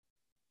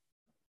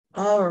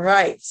All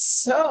right.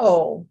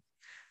 So,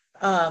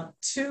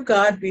 to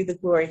God be the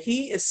glory.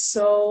 He is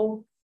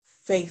so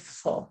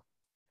faithful.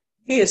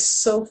 He is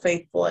so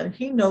faithful, and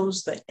he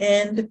knows the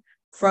end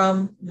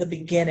from the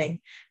beginning.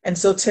 And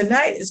so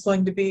tonight is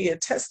going to be a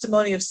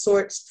testimony of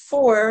sorts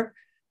for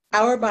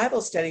our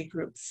Bible study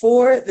group,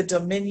 for the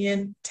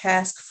Dominion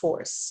Task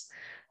Force.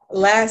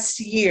 Last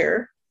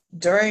year,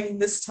 during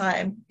this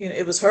time,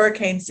 it was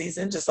hurricane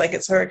season, just like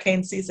it's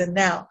hurricane season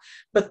now.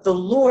 But the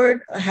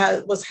Lord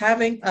was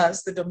having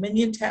us, the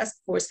Dominion Task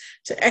Force,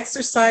 to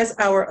exercise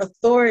our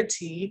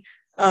authority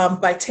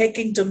by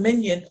taking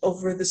dominion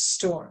over the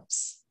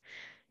storms.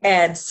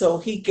 And so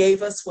he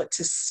gave us what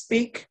to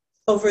speak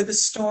over the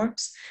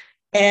storms.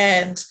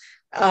 And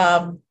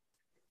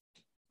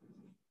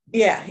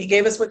yeah, he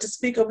gave us what to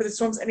speak over the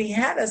storms, and he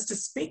had us to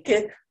speak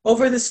it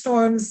over the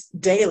storms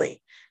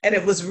daily. And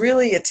it was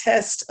really a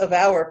test of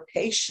our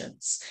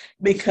patience,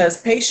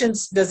 because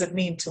patience doesn't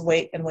mean to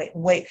wait and wait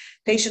and wait.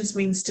 Patience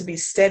means to be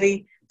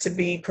steady, to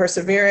be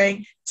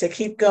persevering, to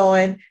keep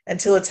going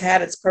until it's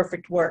had its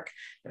perfect work.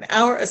 And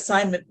our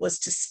assignment was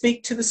to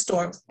speak to the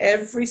storms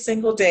every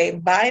single day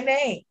by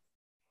name,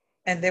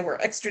 and there were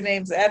extra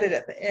names added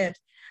at the end,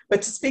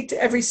 but to speak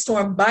to every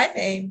storm by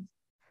name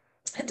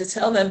and to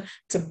tell them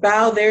to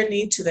bow their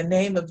knee to the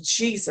name of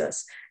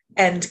Jesus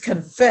and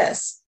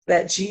confess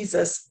that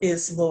Jesus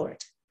is Lord.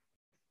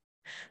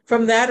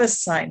 From that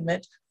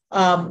assignment,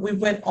 we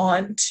went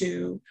on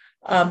to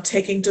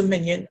taking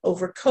dominion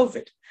over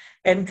COVID.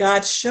 And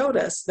God showed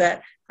us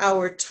that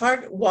our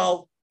target,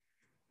 while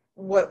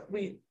what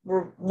we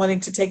were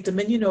wanting to take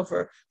dominion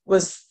over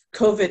was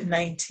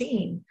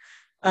COVID-19,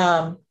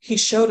 he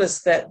showed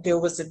us that there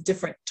was a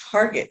different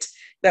target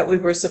that we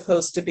were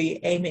supposed to be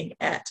aiming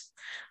at.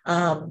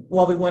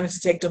 While we wanted to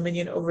take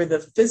dominion over the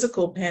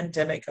physical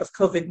pandemic of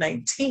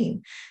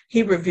COVID-19,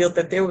 he revealed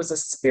that there was a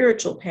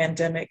spiritual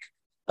pandemic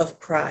of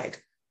pride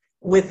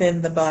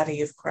within the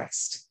body of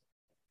Christ.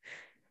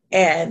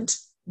 And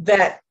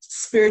that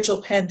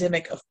spiritual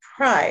pandemic of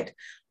pride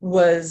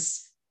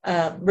was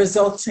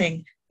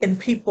resulting in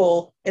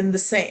people in the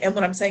same, and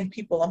when I'm saying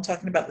people, I'm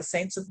talking about the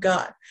saints of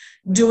God,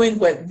 doing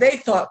what they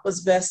thought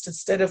was best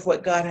instead of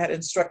what God had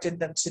instructed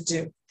them to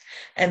do.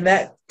 And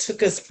that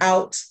took us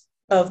out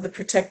of the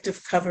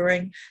protective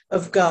covering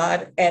of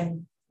God,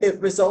 and it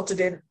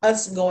resulted in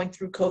us going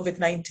through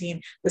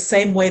COVID-19 the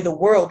same way the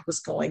world was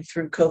going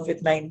through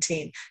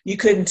COVID-19. You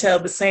couldn't tell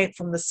the saint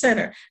from the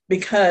sinner,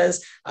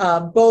 because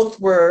both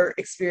were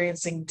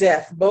experiencing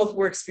death, both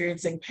were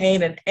experiencing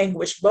pain and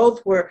anguish,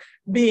 both were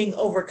being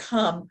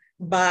overcome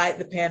by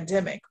the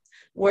pandemic,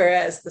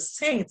 whereas the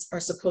saints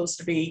are supposed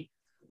to be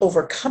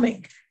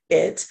overcoming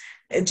it.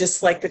 And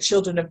just like the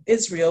children of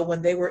Israel,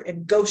 when they were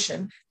in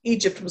Goshen,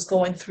 Egypt was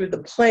going through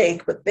the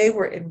plague, but they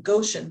were in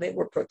Goshen. They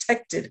were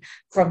protected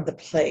from the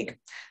plague.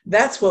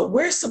 That's what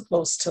we're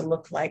supposed to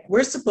look like.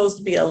 We're supposed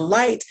to be a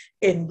light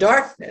in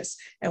darkness,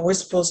 and we're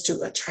supposed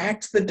to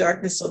attract the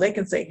darkness so they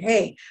can say,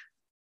 hey,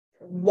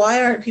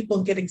 why aren't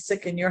people getting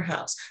sick in your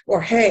house?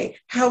 Or, hey,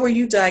 how were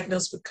you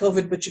diagnosed with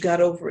COVID, but you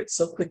got over it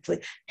so quickly?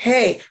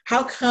 Hey,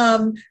 how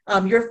come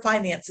your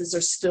finances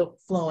are still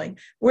flowing?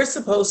 We're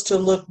supposed to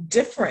look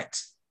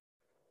different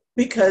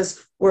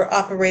because we're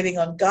operating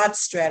on God's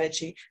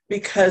strategy,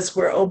 because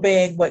we're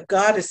obeying what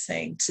God is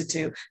saying to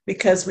do,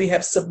 because we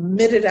have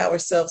submitted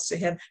ourselves to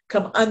him,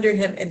 come under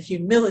him in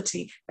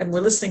humility, and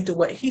we're listening to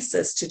what he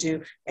says to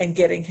do and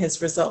getting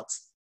his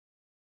results.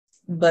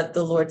 But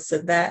the Lord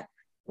said that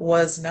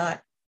was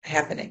not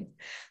happening.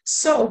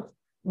 So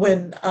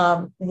when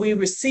we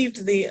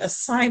received the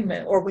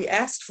assignment, or we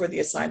asked for the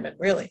assignment,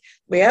 really,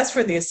 we asked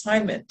for the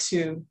assignment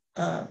to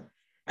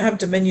have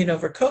dominion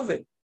over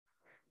COVID.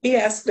 He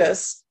asked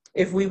us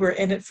if we were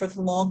in it for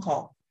the long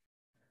haul.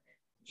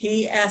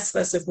 He asked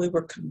us if we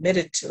were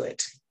committed to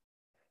it.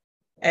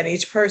 And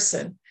each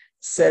person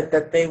said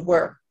that they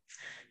were.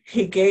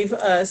 He gave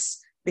us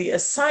the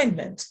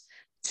assignment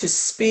to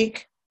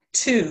speak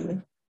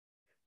to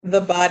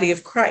the body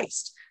of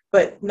Christ,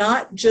 but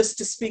not just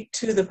to speak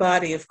to the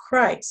body of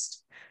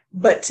Christ,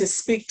 but to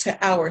speak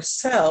to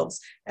ourselves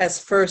as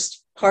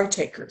first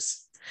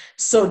partakers.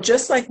 So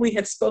just like we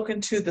had spoken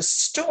to the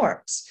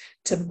storms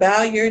to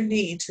bow your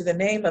knee to the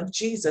name of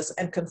Jesus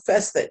and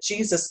confess that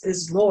Jesus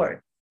is Lord,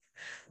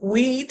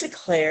 we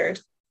declared,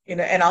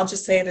 and I'll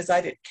just say it as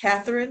I did,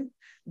 Catherine,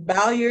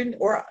 bow your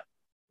knee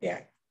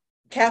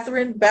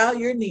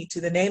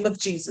to the name of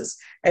Jesus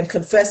and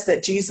confess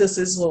that Jesus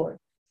is Lord.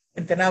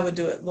 And then I would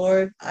do it,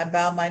 Lord, I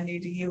bow my knee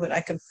to you and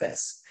I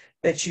confess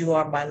that you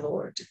are my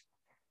Lord.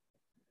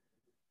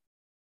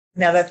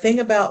 Now that thing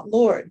about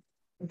Lord,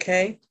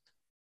 okay,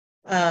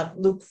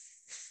 Luke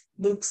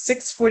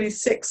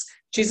 6:46,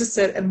 Jesus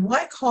said, and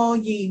why call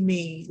ye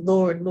me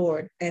Lord,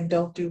 Lord, and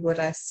don't do what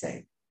I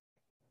say?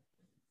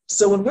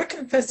 So when we're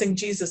confessing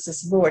Jesus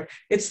as Lord,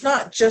 it's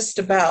not just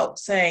about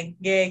saying,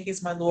 yay,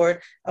 he's my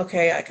Lord.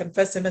 Okay, I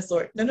confess him as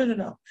Lord.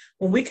 No.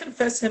 When we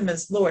confess him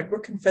as Lord, we're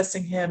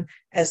confessing him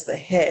as the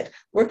head.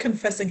 We're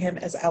confessing him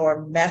as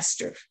our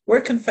master.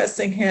 We're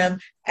confessing him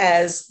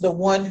as the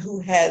one who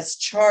has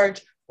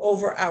charge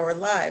over our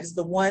lives,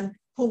 the one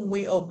whom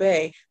we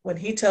obey. When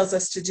he tells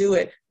us to do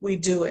it, we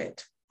do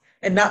it.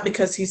 And not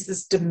because he's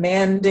this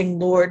demanding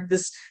Lord,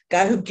 this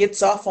guy who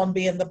gets off on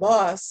being the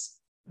boss.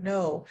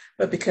 No,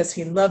 but because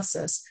he loves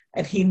us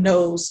and he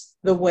knows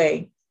the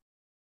way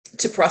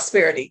to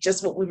prosperity,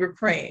 just what we were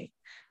praying,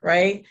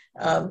 right?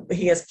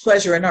 He has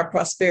pleasure in our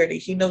prosperity.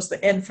 He knows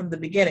the end from the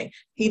beginning.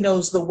 He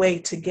knows the way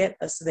to get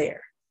us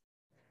there.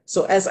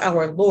 So as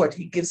our Lord,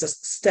 he gives us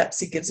the steps,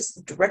 he gives us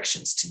the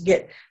directions to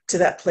get to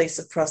that place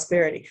of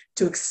prosperity,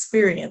 to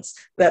experience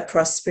that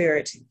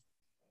prosperity.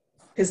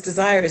 His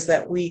desire is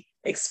that we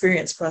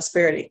experience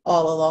prosperity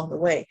all along the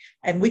way.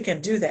 And we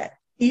can do that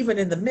even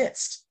in the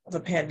midst of a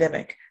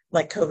pandemic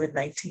like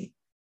COVID-19.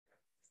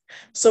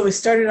 So we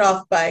started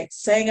off by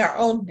saying our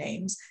own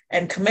names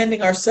and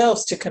commending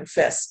ourselves to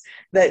confess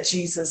that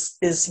Jesus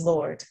is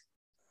Lord.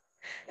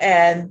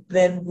 And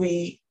then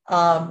we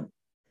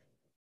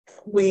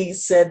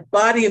said,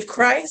 body of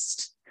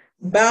Christ,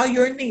 bow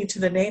your knee to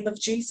the name of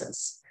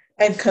Jesus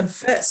and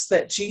confess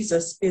that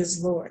Jesus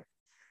is Lord.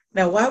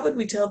 Now, why would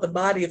we tell the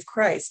body of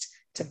Christ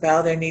to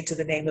bow their knee to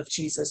the name of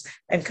Jesus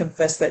and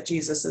confess that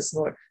Jesus is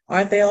Lord?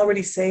 Aren't they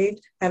already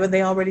saved? Haven't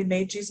they already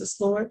made Jesus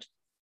Lord?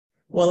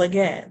 Well,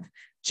 again,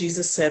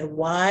 Jesus said,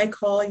 why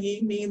call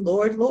ye me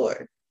Lord,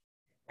 Lord,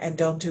 and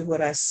don't do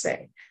what I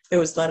say? There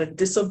was a lot of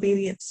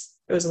disobedience.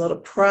 There was a lot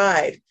of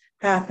pride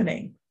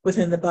happening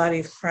within the body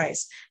of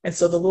Christ. And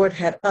so the Lord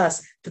had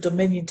us, the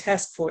Dominion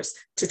Task Force,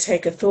 to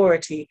take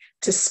authority,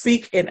 to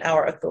speak in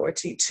our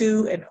authority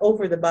to and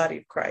over the body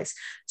of Christ,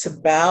 to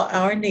bow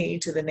our knee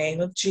to the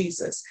name of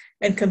Jesus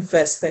and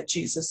confess that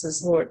Jesus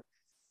is Lord.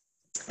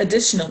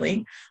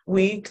 Additionally,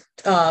 we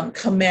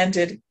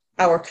commanded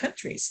our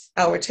countries,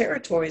 our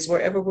territories,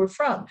 wherever we're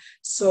from.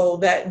 So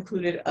that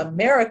included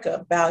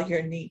America, bow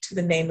your knee to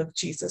the name of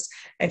Jesus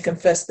and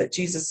confess that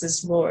Jesus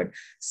is Lord.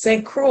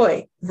 St.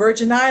 Croix,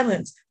 Virgin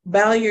Islands,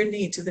 bow your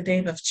knee to the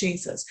name of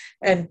Jesus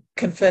and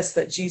confess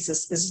that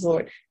Jesus is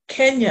Lord.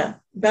 Kenya,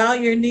 bow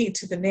your knee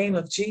to the name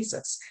of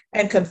Jesus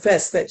and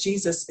confess that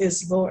Jesus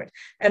is Lord.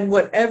 And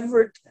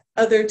whatever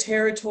other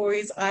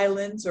territories,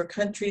 islands, or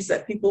countries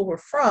that people were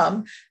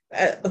from,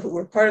 who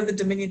were part of the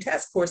Dominion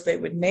Task Force, they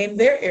would name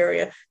their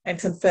area and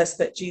confess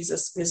that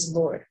Jesus is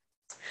Lord.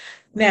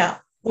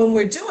 Now, when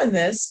we're doing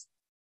this,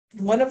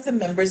 one of the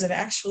members, and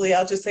actually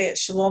I'll just say it,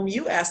 Shalom,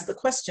 you asked the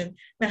question,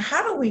 now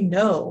how do we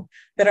know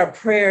that our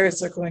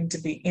prayers are going to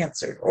be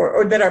answered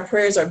or that our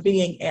prayers are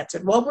being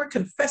answered? While we're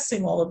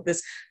confessing all of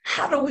this,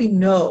 how do we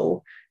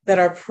know that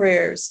our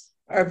prayers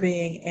are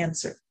being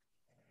answered?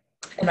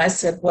 And I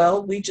said,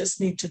 well, we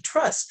just need to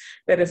trust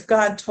that if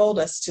God told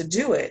us to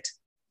do it,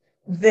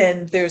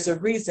 then there's a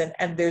reason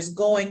and there's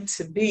going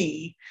to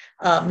be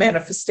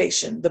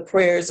manifestation. The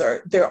prayers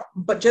are there,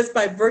 but just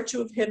by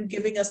virtue of him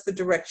giving us the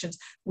directions,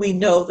 we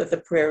know that the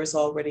prayer is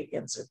already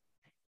answered.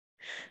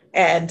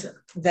 And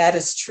that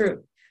is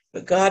true.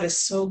 But God is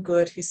so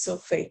good, he's so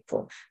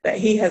faithful, that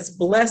he has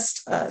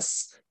blessed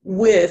us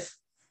with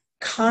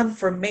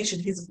confirmation.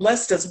 He's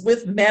blessed us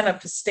with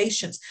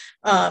manifestations.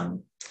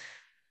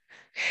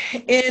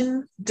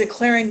 In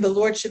declaring the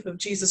lordship of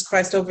Jesus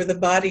Christ over the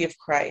body of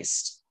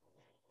Christ,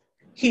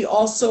 he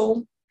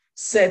also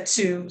said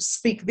to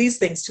speak these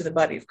things to the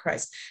body of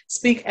Christ.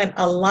 Speak an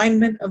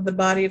alignment of the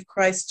body of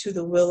Christ to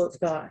the will of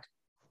God.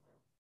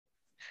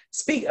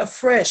 Speak a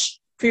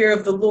fresh fear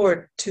of the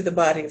Lord to the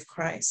body of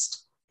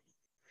Christ.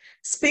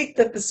 Speak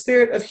that the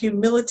spirit of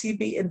humility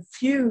be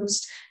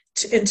infused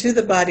into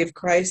the body of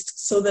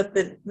Christ so that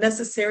the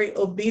necessary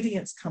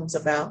obedience comes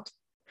about.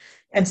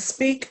 And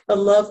speak a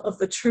love of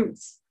the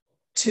truth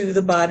to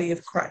the body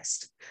of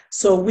Christ.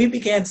 So we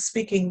began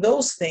speaking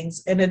those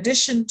things in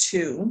addition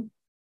to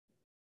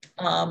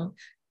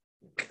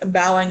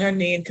bowing our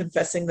knee and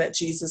confessing that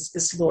Jesus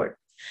is Lord.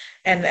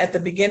 And at the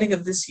beginning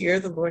of this year,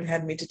 the Lord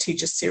had me to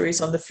teach a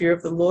series on the fear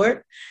of the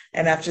Lord.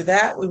 And after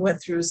that, we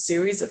went through a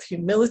series of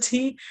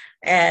humility,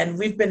 and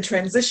we've been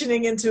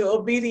transitioning into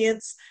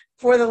obedience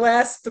for the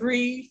last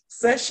 3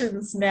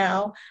 sessions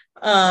now.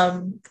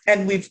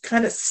 And we've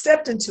kind of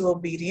stepped into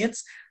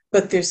obedience,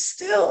 but there's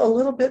still a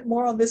little bit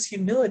more on this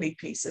humility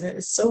piece. And it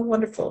is so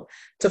wonderful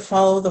to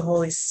follow the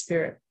Holy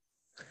Spirit.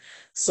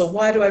 So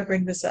why do I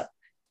bring this up?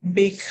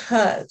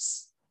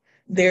 Because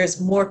there's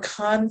more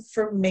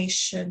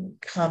confirmation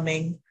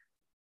coming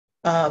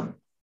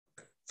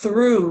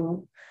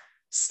through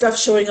stuff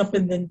showing up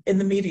in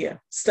the media,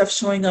 stuff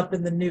showing up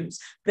in the news,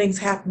 things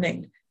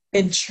happening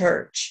in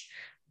church.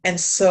 And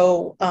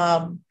so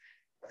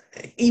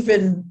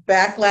even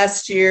back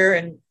last year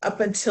and up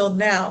until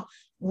now,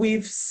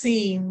 we've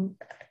seen,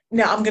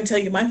 now I'm going to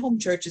tell you, my home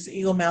church is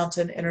Eagle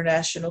Mountain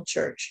International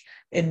Church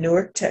in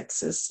Newark,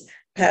 Texas.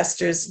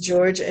 Pastors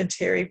George and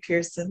Terry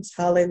Pearsons,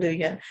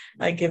 hallelujah.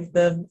 I give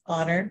them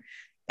honor.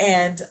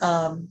 And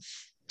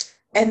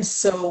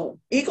so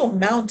Eagle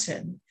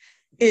Mountain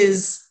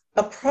is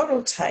a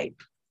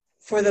prototype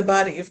for the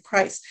body of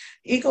Christ.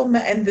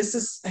 And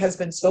this has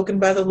been spoken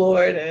by the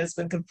Lord and has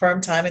been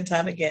confirmed time and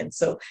time again.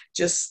 So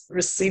just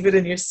receive it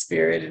in your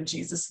spirit in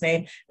Jesus'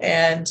 name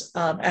and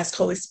ask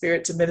Holy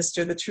Spirit to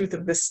minister the truth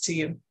of this to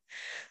you.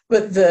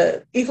 But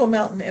the Eagle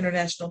Mountain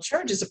International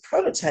Church is a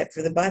prototype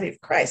for the body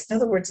of Christ. In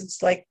other words,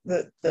 it's like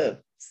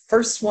the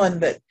first one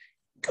that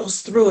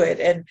goes through it,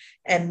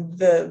 and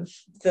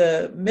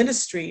the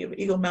ministry of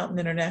Eagle Mountain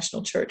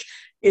International Church,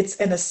 it's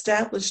an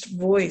established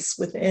voice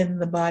within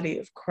the body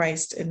of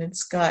Christ, and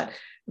it's got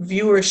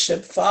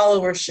viewership,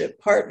 followership,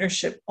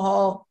 partnership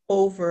all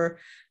over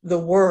the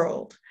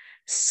world.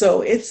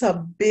 So it's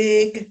a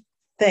big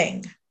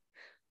thing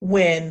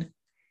when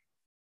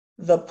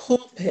the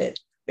pulpit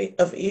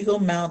of Eagle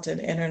Mountain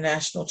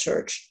International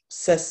Church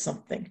says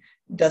something,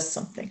 does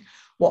something.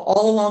 Well,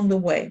 all along the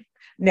way,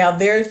 now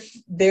their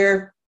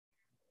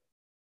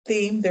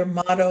theme, their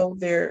motto,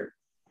 their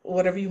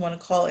whatever you want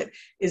to call it,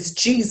 is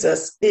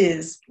Jesus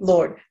is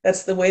Lord.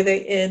 That's the way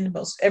they end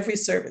most every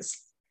service.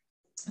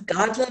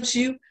 God loves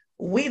you,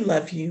 we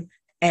love you,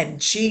 and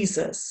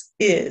Jesus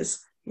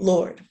is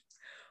Lord.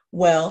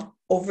 Well,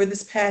 over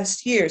this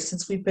past year,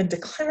 since we've been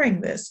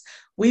declaring this,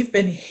 we've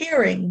been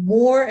hearing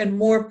more and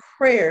more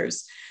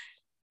prayers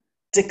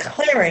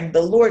declaring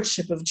the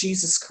Lordship of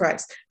Jesus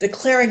Christ,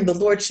 declaring the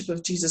Lordship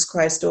of Jesus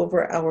Christ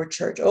over our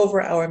church,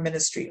 over our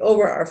ministry,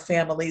 over our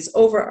families,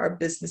 over our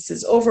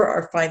businesses, over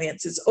our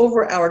finances,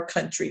 over our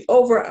country,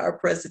 over our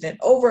president,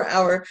 over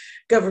our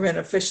government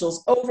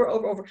officials,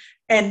 over.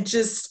 And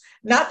just,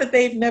 not that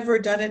they've never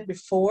done it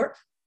before,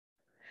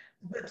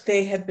 but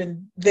we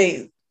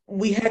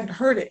hadn't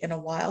heard it in a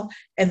while,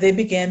 and they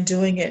began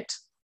doing it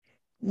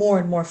more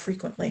and more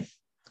frequently,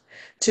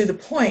 to the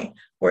point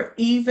where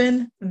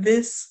even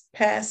this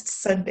past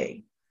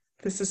Sunday,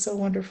 this is so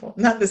wonderful.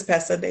 Not this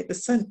past Sunday,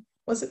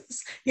 was it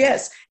this?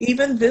 Yes,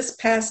 even this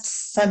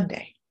past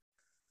Sunday,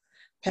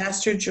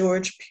 Pastor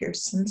George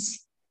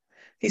Pearsons,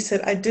 he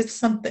said, I'm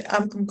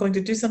going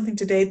to do something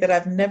today that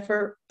I've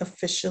never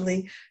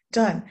officially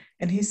done.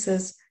 And he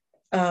says,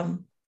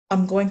 I'm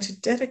going to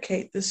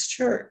dedicate this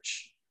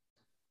church.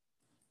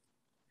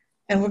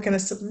 And we're going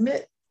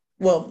to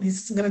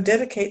he's going to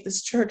dedicate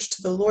this church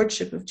to the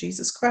Lordship of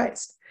Jesus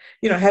Christ.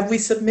 Have we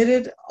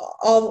submitted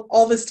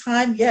all this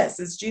time? Yes.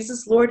 Is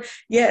Jesus Lord?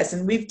 Yes.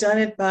 And we've done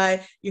it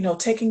by,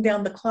 taking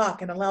down the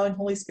clock and allowing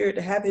Holy Spirit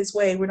to have his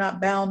way. We're not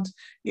bound,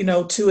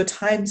 to a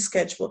time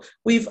schedule.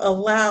 We've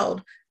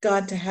allowed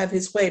God to have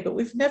his way, but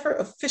we've never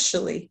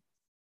officially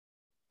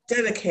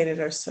dedicated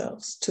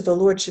ourselves to the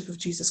Lordship of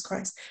Jesus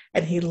Christ.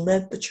 And he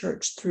led the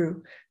church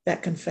through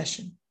that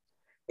confession.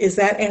 Is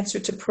that answer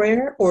to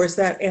prayer, or is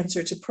that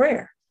answer to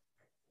prayer?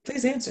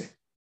 Please answer.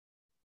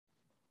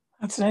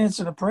 That's an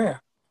answer to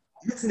prayer.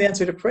 That's an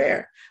answer to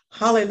prayer.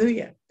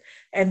 Hallelujah.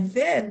 And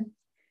then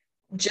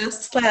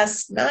just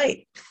last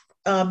night,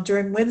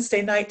 during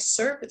Wednesday night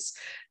service,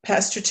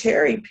 Pastor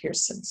Terry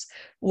Pearsons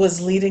was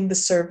leading the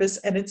service,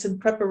 and it's in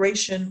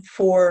preparation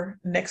for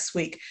next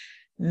week.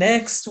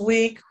 Next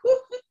week,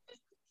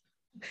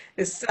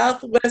 the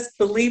Southwest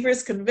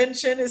Believers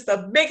Convention is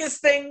the biggest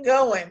thing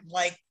going,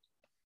 like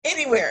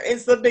anywhere.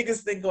 It's the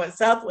biggest thing going.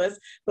 Southwest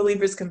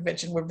Believers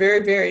Convention. We're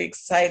very, very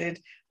excited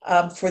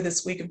for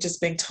this week of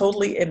just being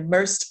totally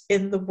immersed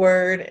in the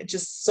Word.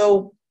 Just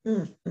so,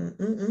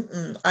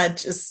 I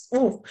just,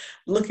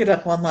 look it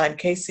up online,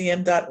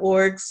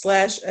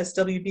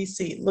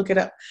 kcm.org/SWBC. Look it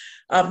up.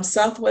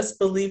 Southwest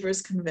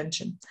Believers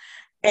Convention.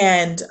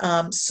 And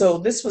so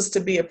this was to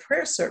be a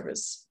prayer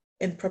service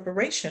in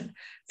preparation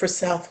for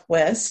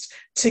Southwest,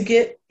 to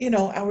get,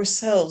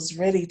 ourselves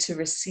ready to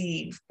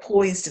receive,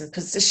 poised and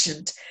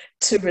positioned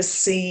to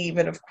receive,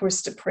 and of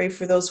course to pray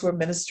for those who are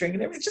ministering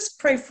and everything. Just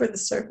pray for the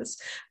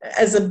service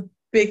as a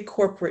big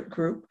corporate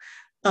group.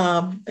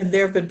 And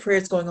there have been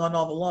prayers going on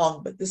all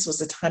along, but this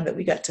was a time that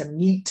we got to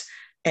meet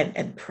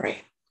and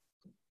pray.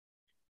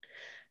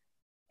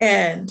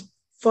 And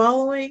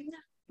following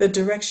the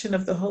direction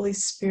of the Holy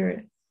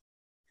Spirit,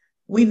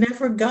 we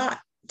never got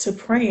to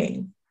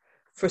praying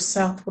for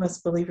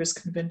Southwest Believers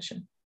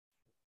Convention.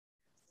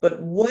 But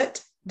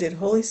what did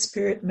Holy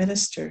Spirit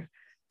minister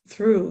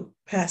through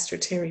Pastor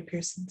Terry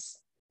Pearsons?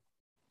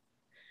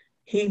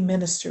 He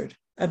ministered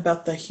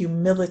about the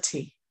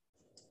humility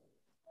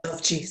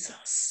of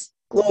Jesus.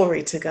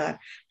 Glory to God.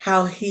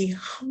 How he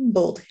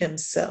humbled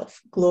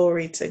himself.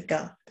 Glory to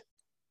God.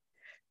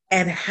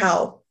 And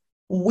how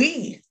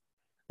we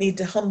need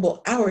to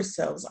humble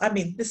ourselves. I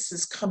mean, this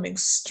is coming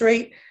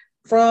straight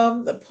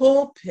from the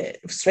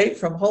pulpit, straight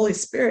from Holy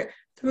Spirit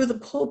through the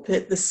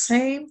pulpit, the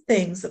same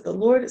things that the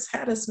Lord has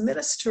had us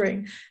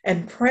ministering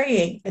and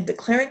praying and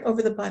declaring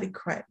over the body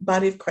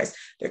of Christ.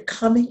 They're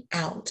coming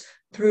out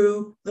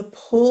through the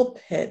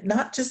pulpit,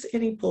 not just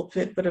any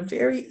pulpit, but a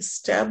very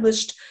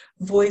established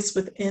voice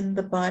within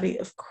the body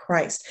of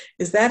Christ.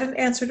 Is that an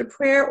answer to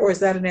prayer, or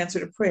is that an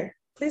answer to prayer?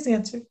 Please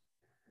answer.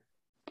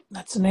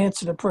 That's an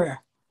answer to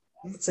prayer.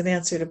 It's an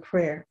answer to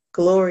prayer.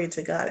 Glory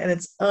to God. And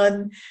it's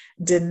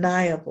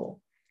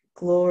undeniable.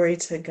 Glory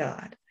to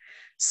God.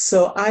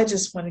 So I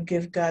just want to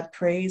give God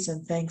praise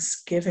and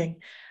thanksgiving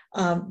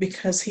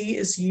because he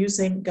is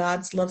using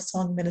God's Love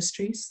Song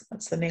Ministries.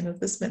 That's the name of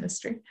this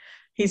ministry.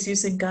 He's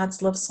using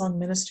God's Love Song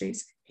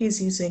Ministries.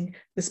 He's using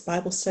this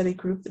Bible study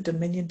group, the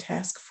Dominion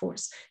Task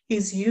Force.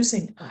 He's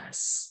using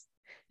us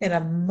in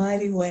a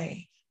mighty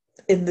way.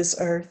 in this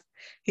earth.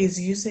 He's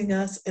using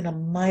us in a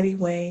mighty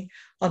way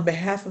on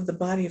behalf of the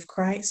body of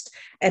Christ.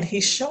 And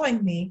he's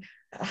showing me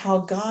how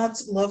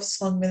God's Love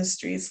Song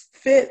Ministries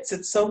fits.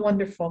 It's so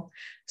wonderful.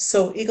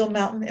 So Eagle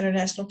Mountain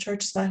International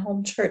Church is my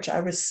home church.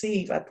 I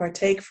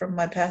partake from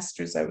my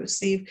pastors. I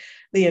receive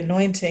the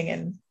anointing.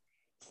 And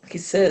he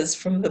says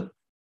from the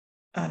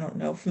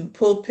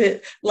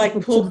pulpit,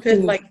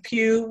 like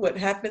pew, what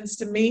happens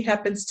to me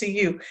happens to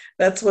you.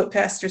 That's what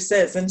pastor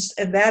says.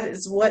 And that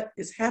is what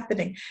is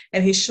happening.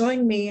 And he's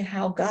showing me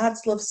how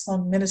God's Love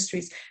Song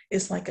Ministries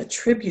is like a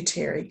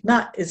tributary,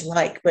 not is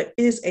like, but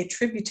is a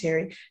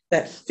tributary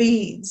that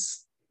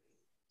feeds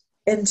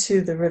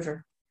into the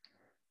river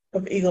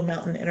of Eagle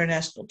Mountain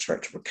International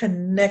Church. We're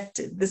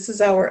connected. This is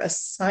our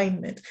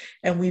assignment,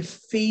 and we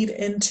feed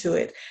into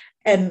it.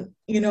 And,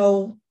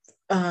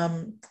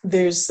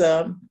 there's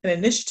an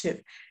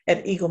initiative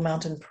at Eagle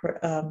Mountain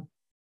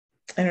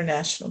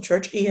International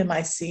Church,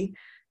 EMIC.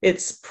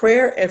 It's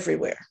prayer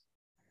everywhere.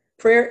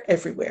 Prayer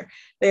everywhere.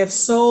 They have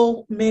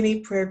so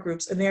many prayer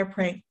groups, and they're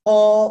praying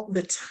all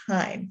the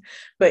time.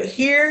 But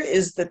here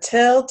is the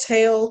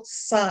telltale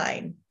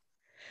sign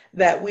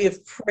that we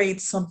have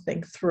prayed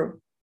something through.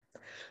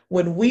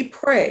 When we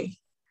pray,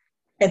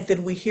 and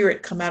then we hear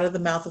it come out of the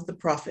mouth of the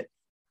prophet.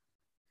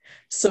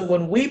 So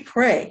when we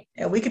pray,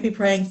 and we could be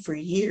praying for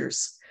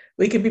years,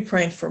 we could be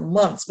praying for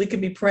months, we could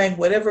be praying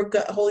whatever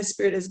God, Holy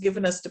Spirit has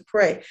given us to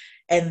pray,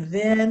 and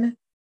then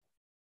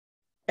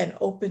an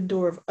open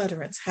door of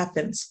utterance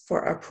happens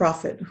for our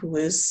prophet, who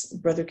is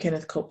Brother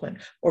Kenneth Copeland,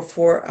 or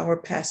for our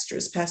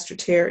pastors. Pastor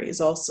Terry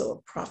is also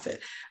a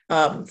prophet.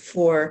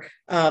 For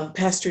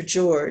Pastor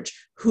George,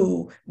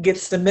 who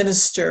gets to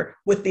minister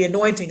with the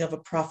anointing of a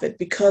prophet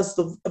because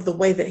of the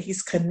way that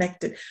he's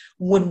connected.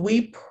 When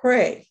we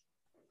pray,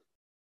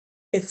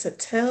 it's a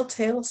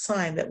telltale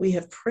sign that we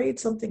have prayed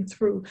something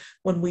through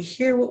when we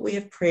hear what we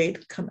have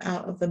prayed come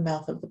out of the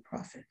mouth of the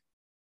prophet.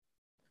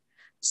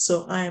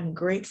 So I am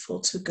grateful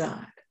to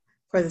God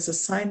for this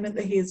assignment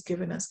that he has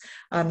given us.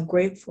 I'm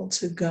grateful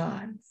to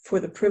God for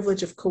the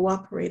privilege of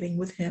cooperating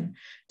with him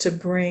to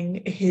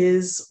bring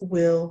his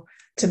will,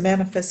 to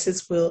manifest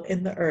his will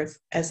in the earth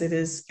as it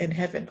is in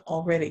heaven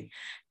already.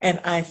 And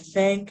I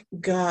thank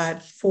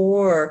God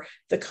for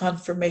the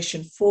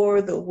confirmation,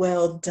 for the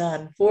well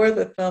done, for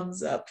the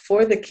thumbs up,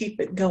 for the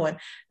keep it going,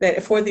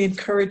 for the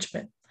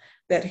encouragement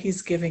that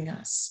he's giving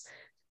us.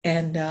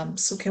 And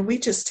so can we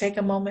just take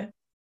a moment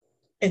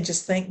and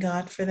just thank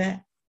God for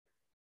that?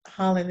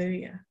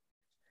 Hallelujah.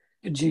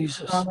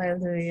 Jesus.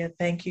 Hallelujah.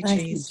 Thank you,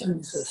 Jesus. You,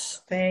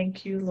 Jesus.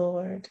 Thank you,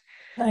 Lord.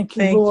 Thank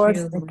you, Lord.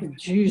 Thank you,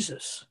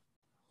 Jesus.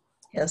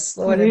 Yes,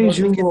 Lord. Praise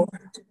you, Lord.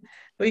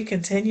 We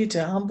continue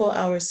to humble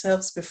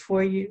ourselves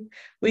before you.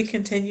 We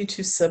continue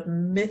to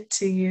submit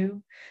to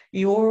you.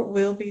 Your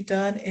will be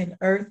done in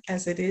earth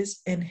as it is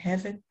in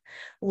heaven.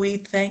 We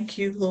thank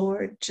you,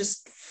 Lord,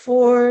 just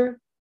for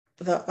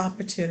the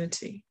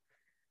opportunity.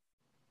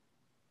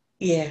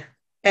 Yeah.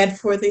 And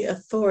for the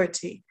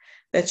authority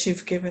that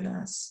you've given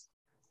us,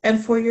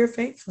 and for your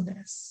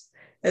faithfulness.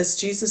 As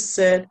Jesus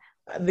said,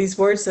 these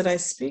words that I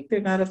speak,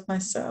 they're not of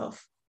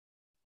myself,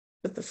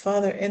 but the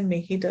Father in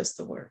me, he does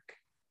the work.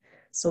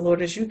 So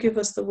Lord, as you give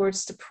us the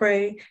words to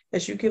pray,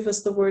 as you give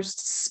us the words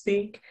to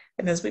speak,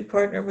 and as we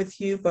partner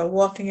with you by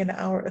walking in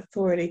our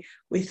authority,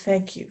 we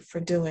thank you for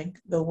doing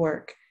the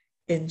work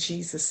in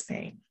Jesus'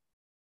 name.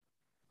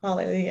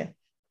 Hallelujah.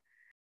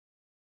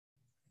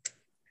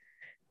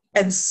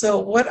 And so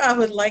what I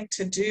would like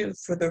to do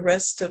for the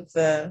rest of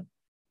the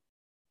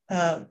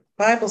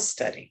Bible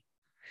study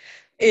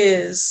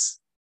is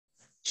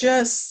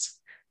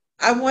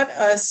I want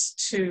us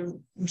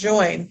to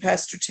join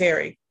Pastor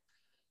Terry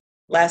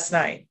last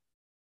night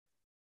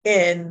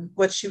in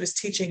what she was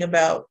teaching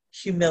about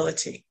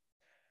humility.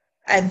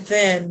 And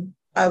then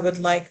I would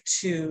like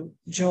to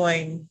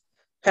join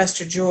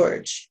Pastor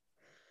George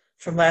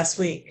from last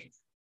week,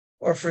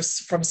 or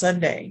from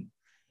Sunday,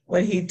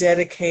 when he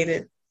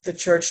dedicated the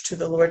church to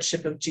the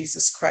Lordship of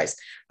Jesus Christ.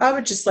 I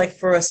would just like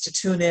for us to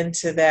tune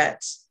into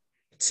that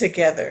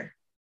together.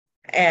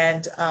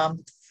 And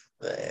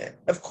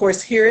of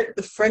course, hear it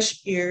with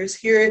fresh ears,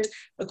 hear it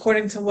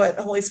according to what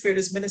the Holy Spirit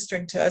is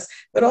ministering to us,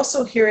 but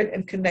also hear it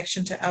in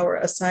connection to our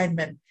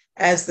assignment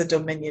as the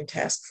Dominion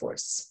Task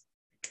Force.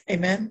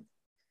 Amen?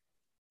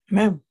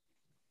 Amen.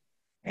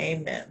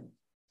 Amen.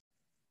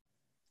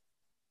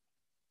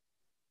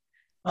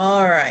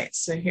 All right,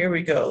 so here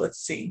we go. Let's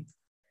see.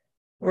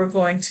 We're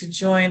going to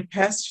join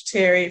Pastor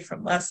Terry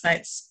from last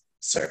night's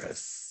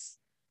service.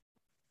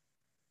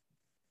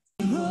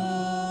 Glory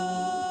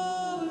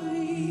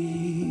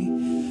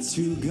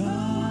to God,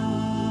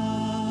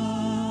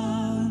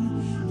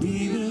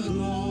 be the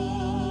glory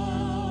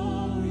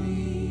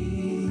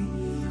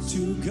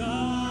to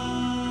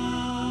God,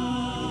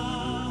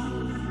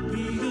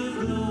 be the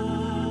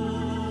glory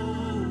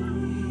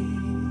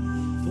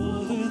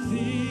for the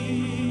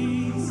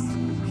things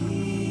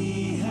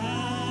he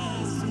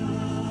has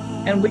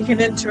done. And we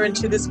can enter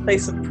into this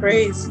place of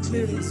praise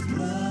too. His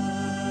blood,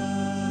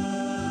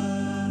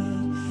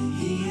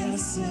 he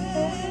has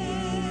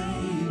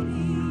saved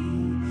me.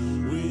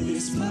 With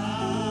his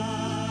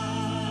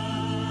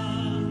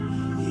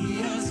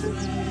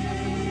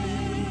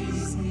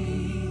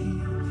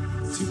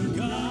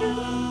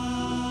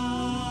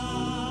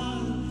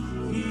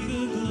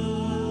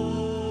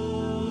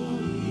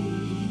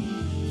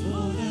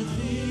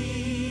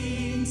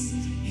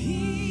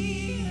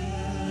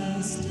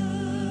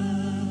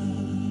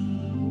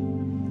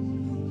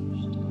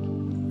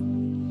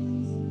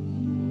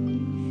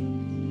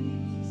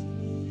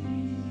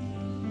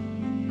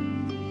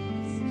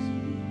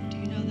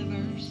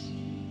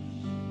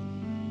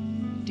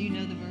Do you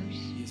know the verse?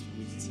 Yes,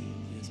 we can sing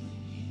it. Yes, ma'am.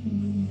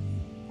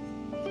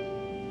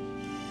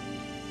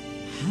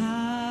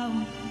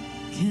 How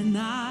can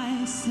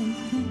I say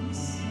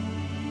thanks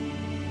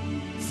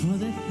for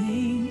the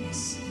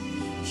things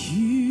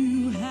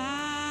you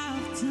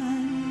have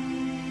done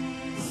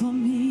for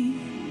me?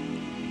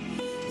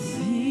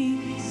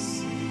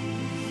 Things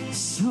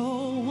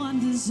so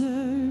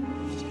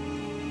undeserved,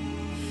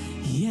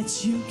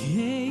 yet you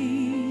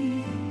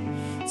gave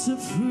to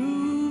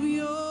prove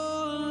your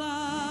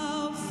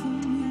love for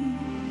me.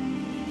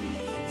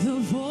 The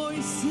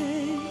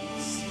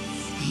voices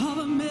of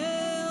a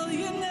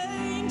million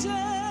angels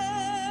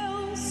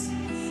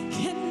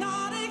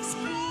cannot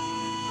express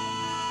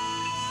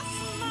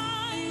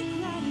my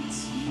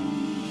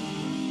gratitude.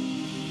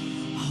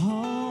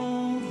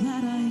 All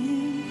that I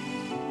am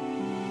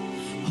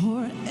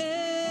or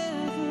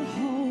ever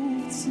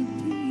hope to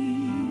be,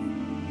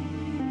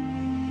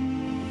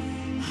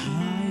 I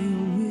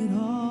owe it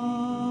all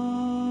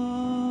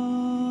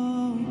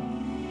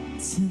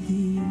to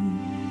thee.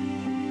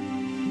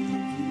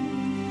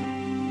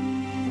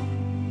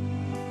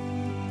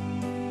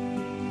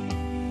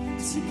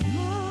 To God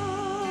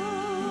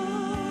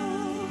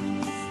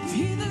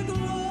be the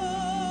glory.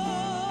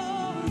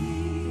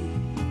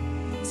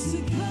 To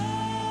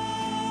God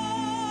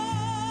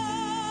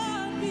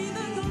be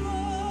the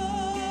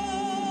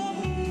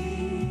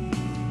glory.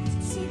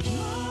 To God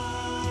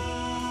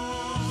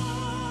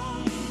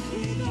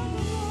be the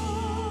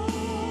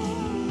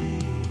glory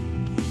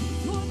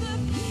for the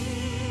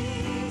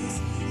things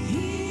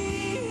He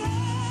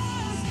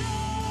has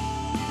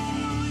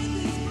done with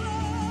His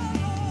blood.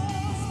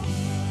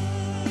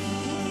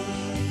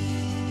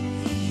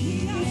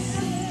 He has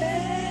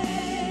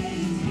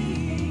saved me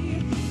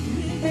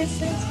with His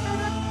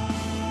blood.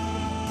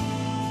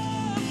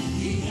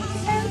 He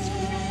has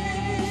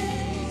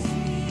raised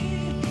me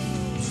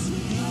to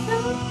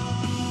God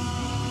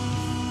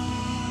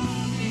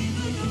be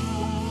the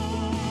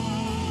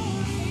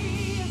glory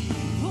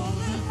for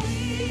the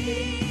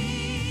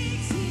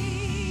things He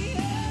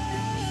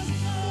has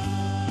done.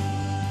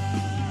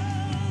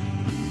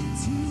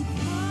 To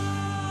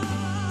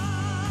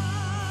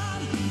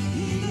God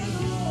be the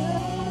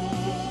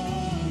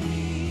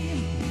glory.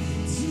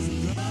 To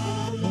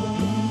God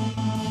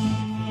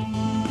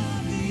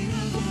be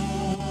the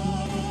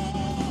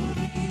glory.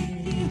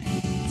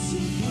 To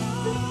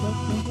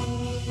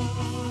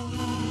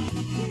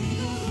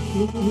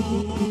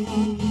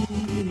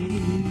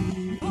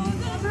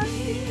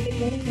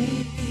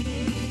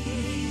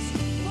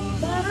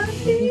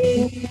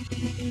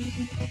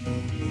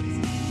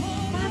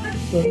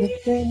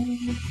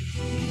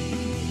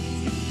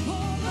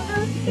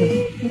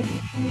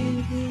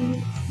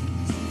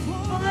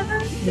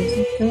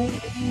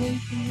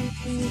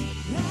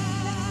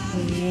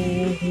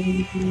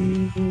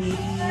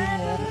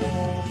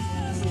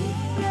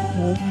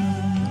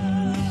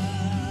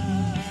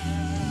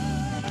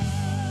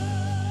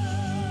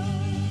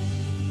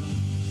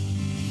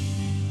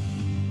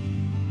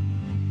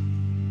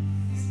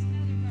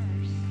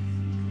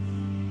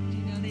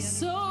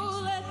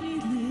So let me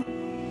live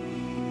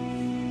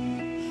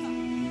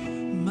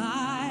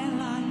my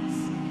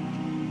life.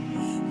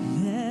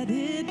 Let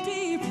it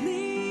be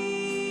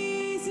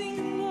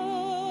pleasing,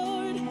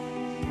 Lord,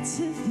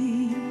 to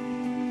thee.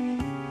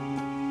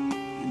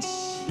 And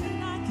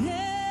should I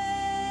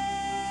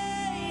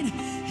gain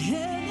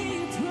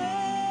any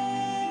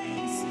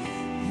praise,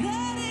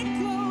 let it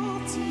go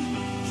to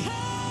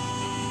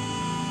Calvary.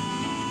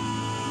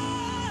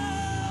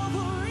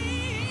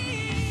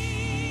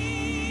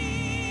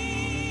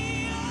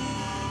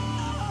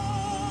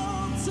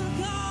 To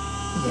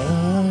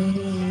God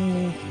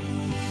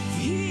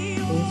be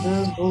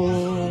all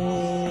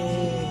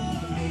glory.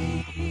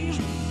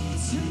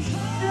 To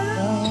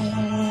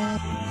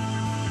God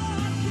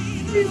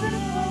be the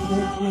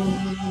glory.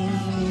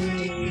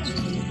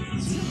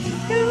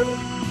 To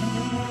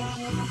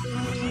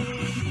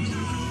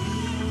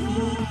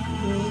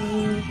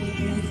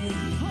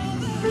all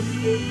the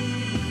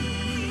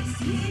things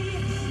He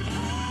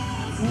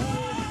has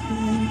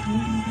done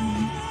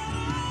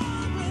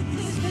with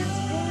His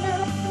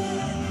blood.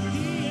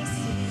 Yes,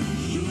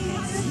 He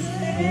has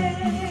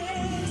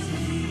raised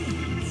me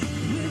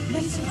with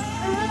His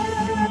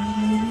blood.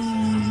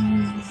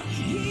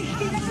 He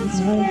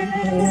has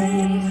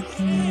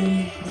raised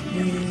me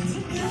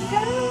to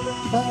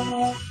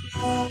God.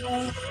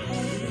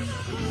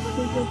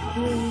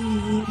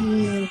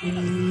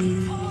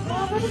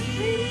 All the things, all the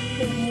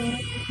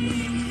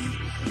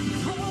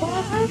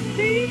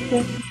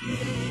things,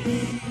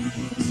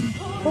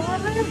 all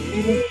the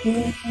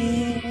things,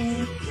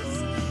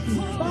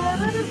 all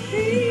the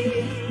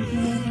things,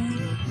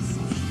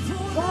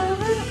 all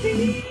the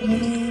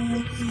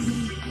things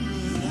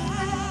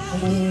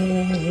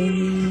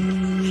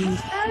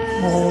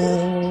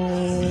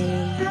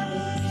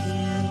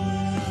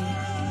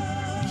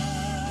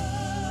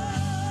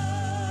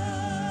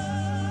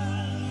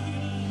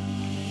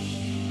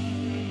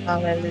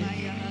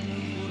Hallelujah.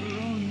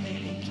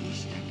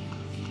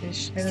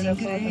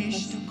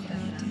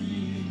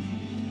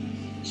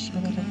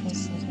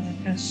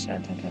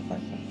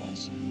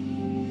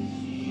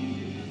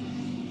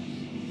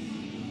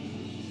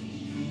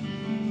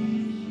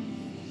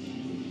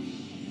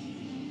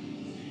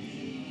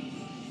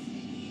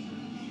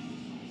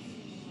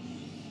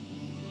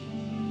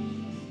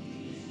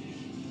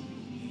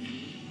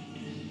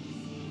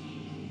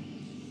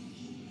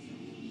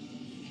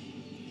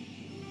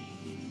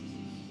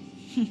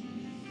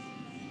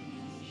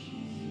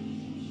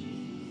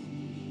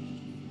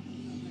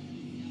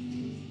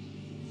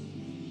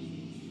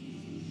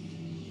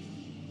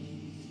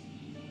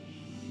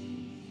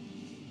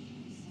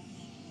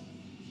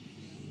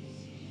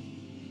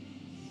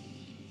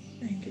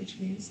 Thank you,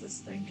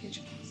 Jesus. Thank you,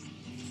 Jesus.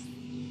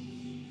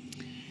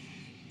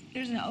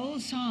 There's an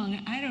old song,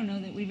 I don't know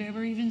that we've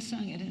ever even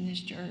sung it in this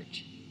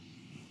church.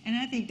 And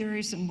I think there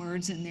are some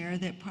words in there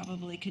that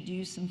probably could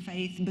use some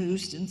faith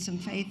boost and some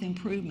faith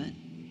improvement.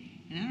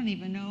 And I don't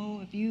even know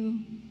if you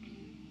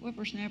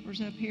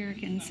whippersnappers up here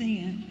can sing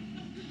it.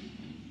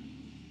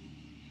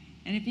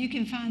 And if you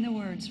can find the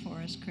words for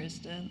us,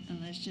 Krista,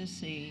 and let's just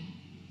see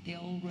the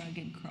old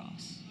rugged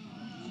cross.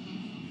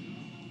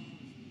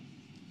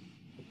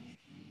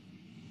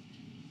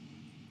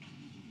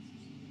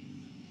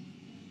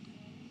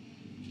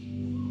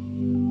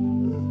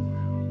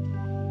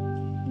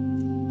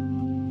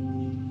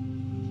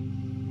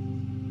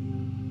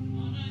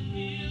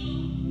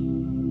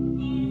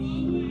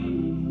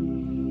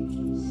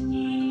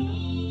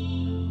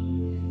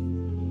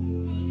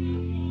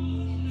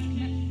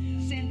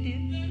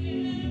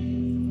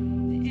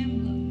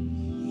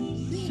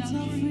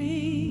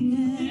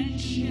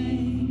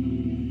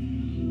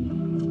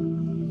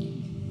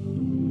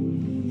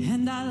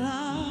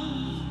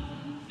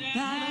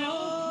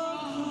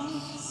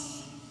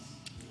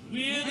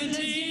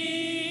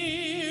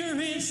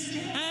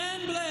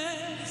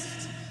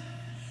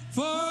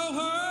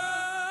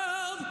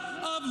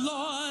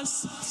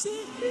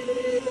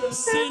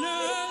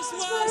 Sinners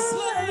were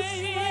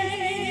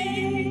slain,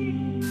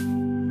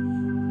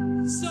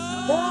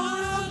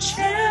 so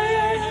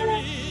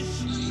cherish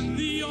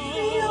the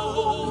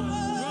old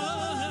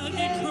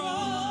rugged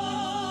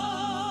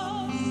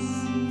cross.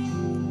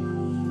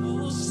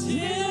 Oh,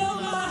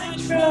 still my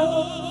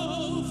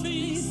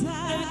trophies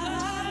at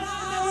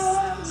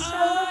last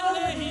are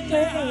laid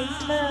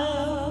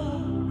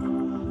down.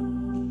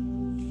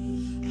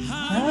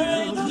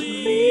 I will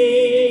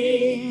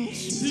cling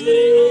to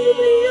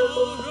the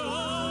old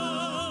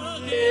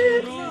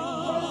rugged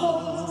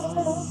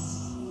cross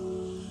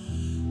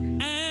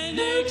and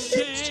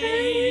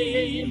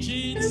exchange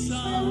it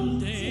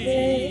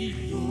someday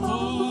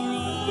for a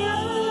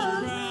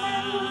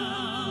crown.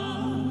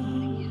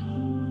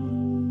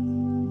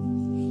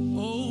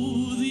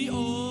 Oh, the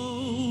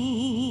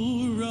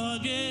old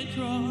rugged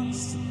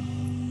cross,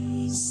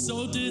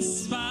 so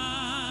despised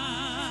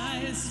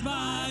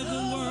by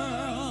the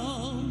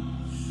world,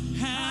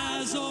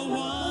 has a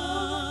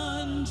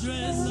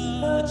wondrous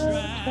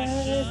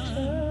attraction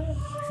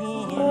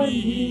for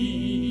me.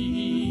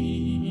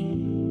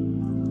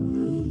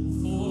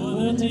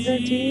 For the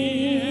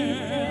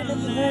dear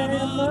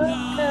Lamb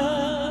of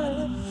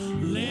God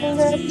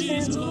left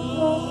his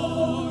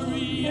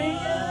glory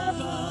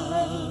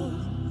above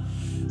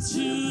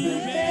to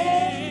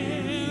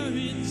bear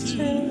it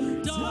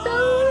to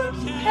dark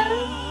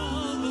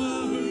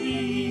Calvary.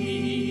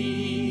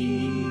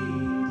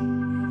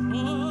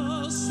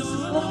 Oh,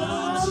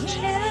 so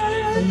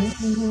cherish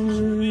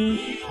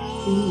the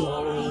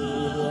old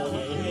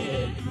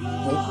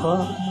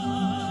cross.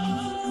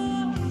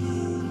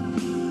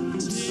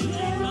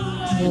 Take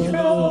my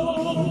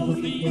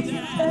trophy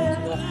that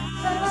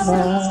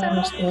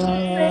last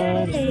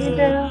laid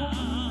down.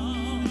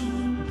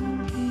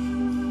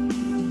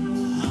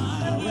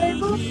 I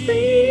will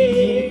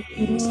cling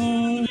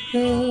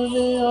to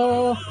the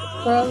old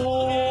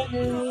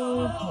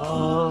rugged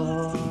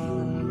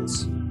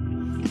cross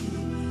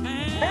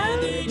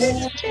and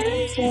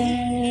exchange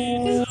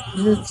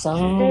The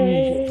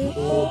someday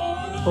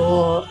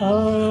for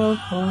a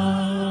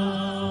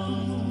crown.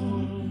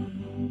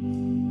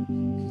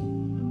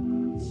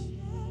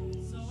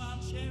 So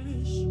I'll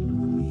cherish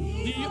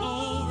the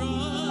old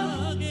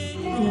rugged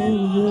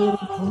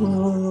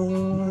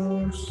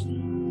Cross.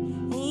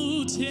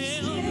 oh,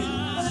 till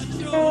my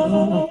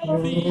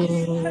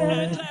trophies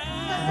at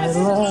At last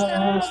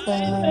last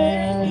I are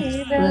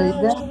laid lay down.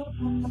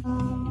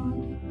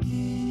 down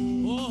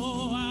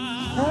Oh,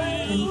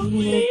 I and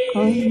will cling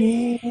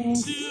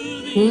cling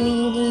to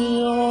to the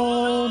the old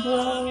old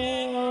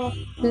rugged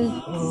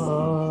rugged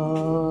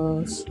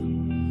cross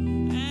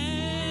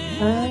and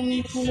and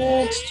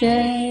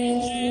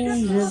exchange it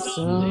exchange it some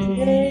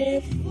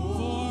someday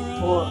for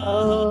for a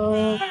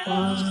a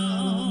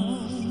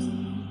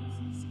crown.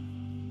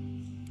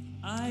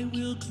 I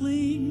will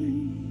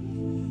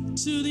cling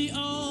to the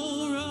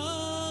old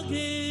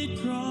rugged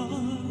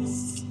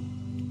cross,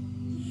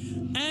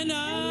 and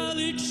I'll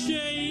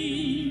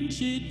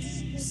exchange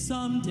it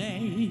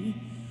someday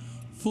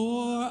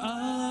for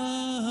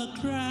a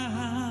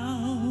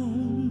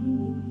crown.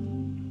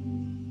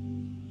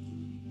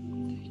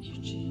 Thank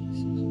you,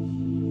 Jesus.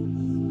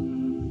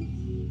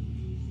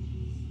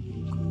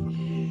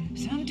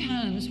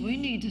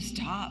 need to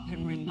stop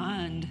and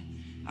remind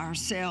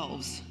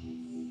ourselves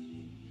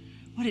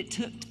what it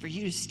took for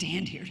you to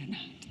stand here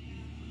tonight.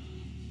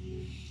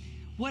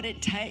 What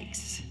it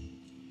takes.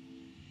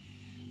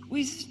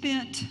 We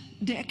spent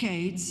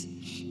decades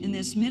in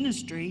this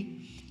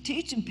ministry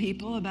teaching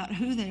people about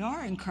who they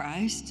are in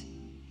Christ.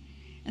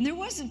 And there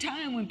was a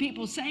time when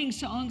people sang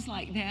songs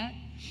like that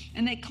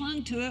and they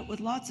clung to it with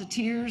lots of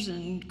tears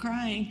and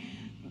crying.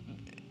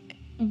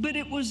 But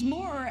it was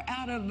more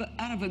out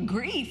of a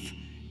grief,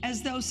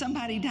 as though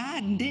somebody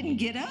died and didn't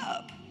get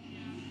up.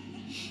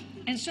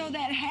 And so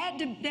that had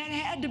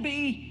to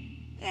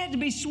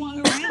be swung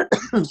around to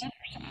the other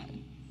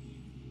side.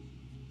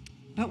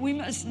 But we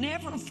must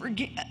never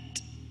forget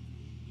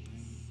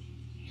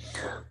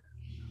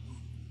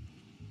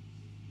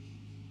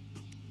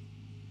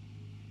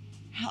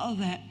how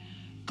that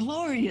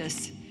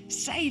glorious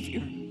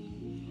Savior,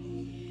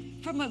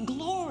 from a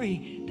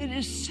glory that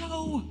is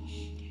so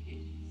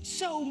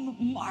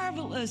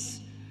marvelous,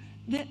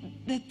 that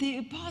the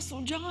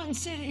Apostle John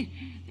said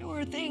there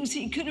were things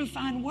he couldn't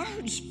find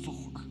words for.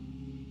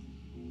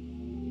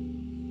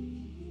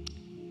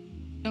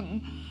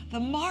 The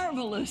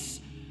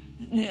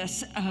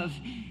marvelousness of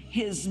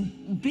his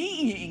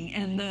being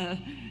and the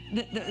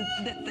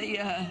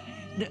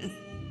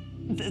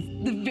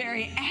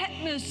very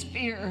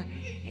atmosphere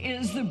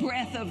is the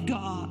breath of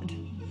God.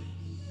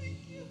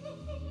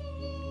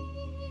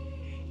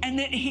 And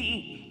that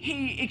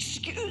he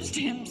excused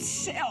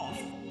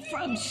himself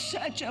from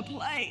such a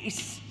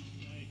place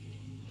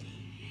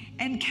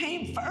and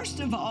came first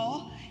of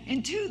all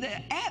into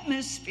the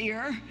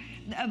atmosphere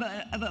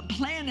of a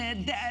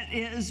planet that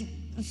is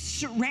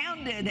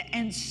surrounded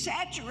and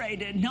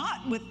saturated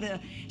not with the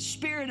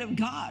Spirit of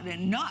God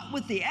and not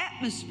with the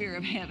atmosphere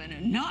of heaven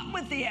and not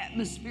with the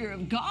atmosphere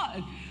of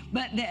God,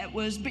 but that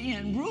was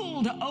being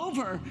ruled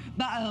over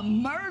by a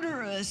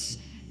murderous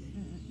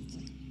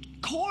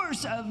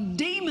course of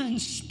demon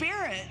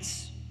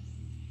spirits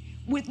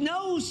with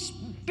no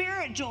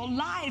spiritual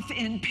life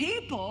in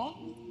people,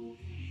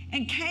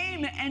 and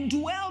came and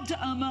dwelt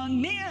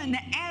among men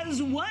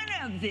as one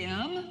of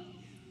them.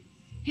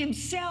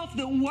 Himself,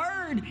 the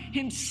Word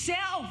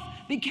himself,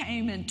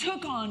 became and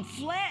took on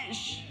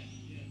flesh,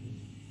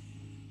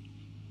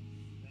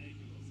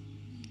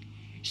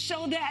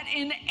 so that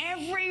in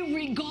every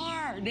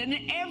regard,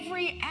 in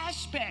every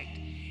aspect,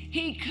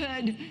 he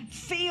could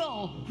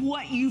feel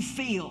what you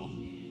feel.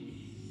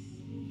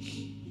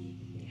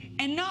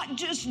 And not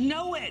just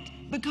know it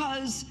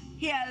because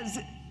he has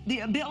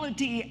the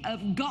ability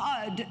of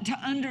God to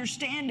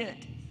understand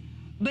it,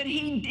 but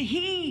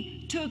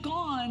he took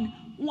on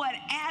what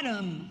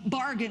Adam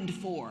bargained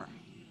for.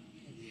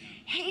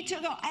 He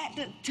took on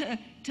to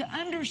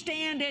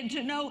understand and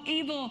to know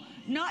evil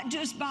not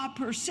just by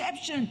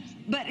perception,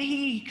 but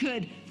he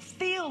could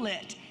feel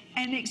it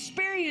and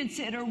experience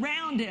it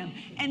around him,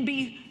 and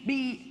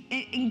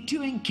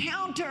to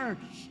encounter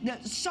the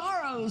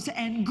sorrows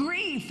and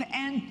grief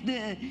and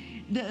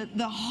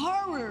the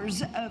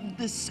horrors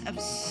of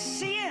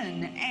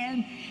sin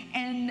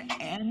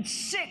and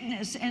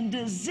sickness and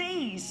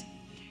disease.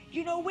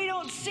 You know, we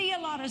don't see a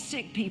lot of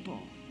sick people.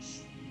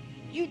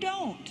 You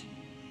don't.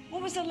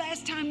 When was the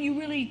last time you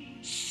really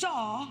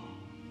saw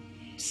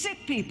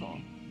sick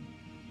people?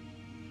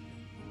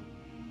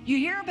 You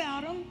hear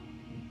about them.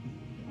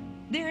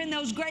 They're in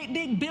those great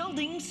big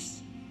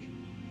buildings,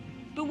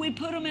 but we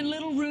put them in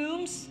little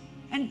rooms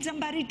and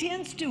somebody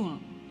tends to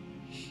them.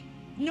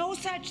 No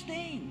such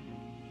thing.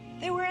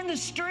 They were in the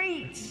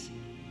streets.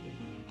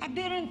 I've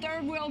been in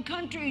third world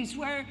countries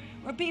where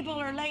people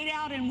are laid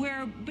out and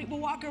where people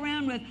walk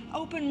around with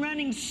open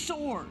running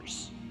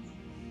sores.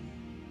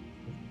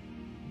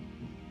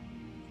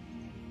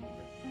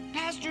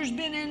 Pastor's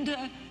been into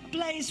a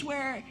place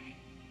where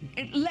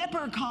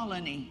leper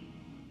colony.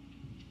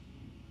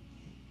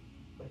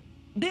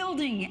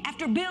 Building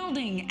after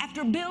building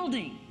after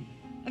building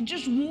of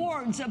just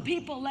wards of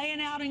people laying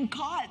out in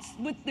cots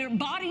with their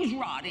bodies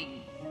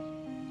rotting.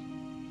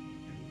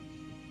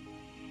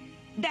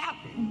 That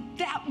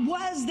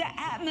was the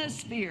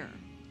atmosphere.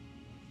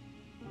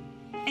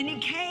 And he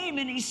came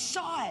and he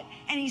saw it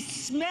and he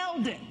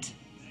smelled it.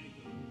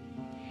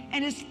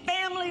 And his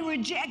family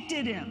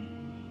rejected him.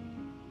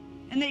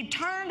 And they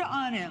turned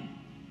on him.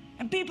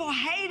 And people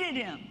hated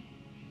him.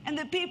 And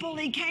the people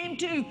he came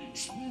to,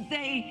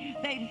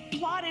 they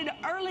plotted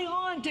early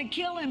on to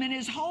kill him, and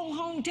his whole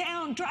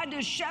hometown tried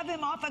to shove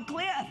him off a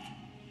cliff.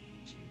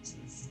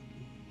 Jesus.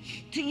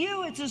 To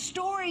you, it's a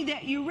story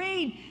that you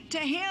read. To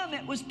him,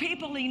 it was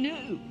people he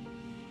knew.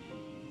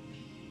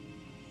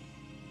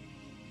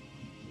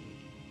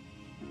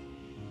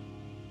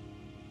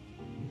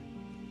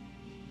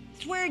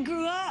 It's where he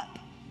grew up.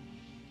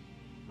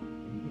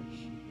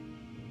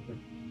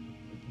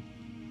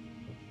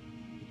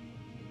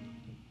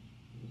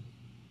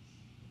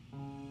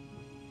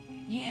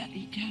 Yet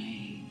he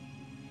came.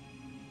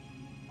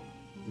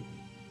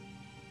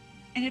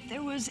 And if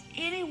there was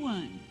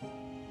anyone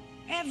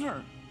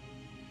ever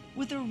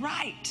with a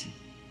right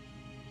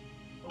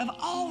of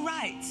all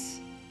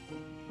rights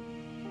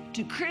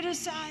to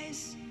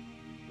criticize,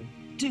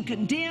 to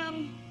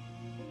condemn,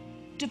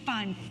 to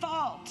find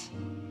fault.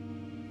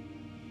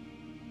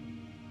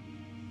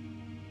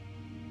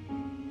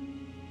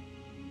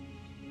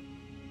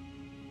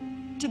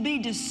 To be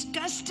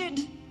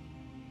disgusted.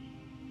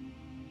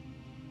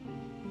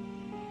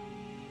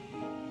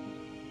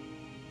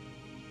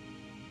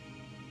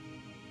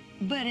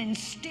 But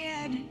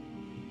instead,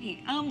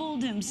 he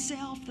humbled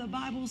himself, the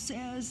Bible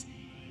says,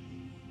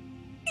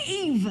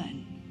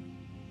 even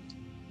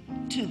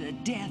to the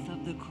death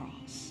of the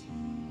cross.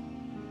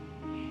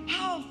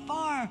 How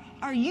far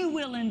are you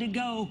willing to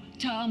go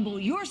to humble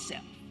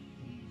yourself?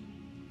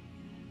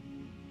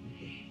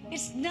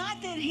 It's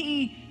not that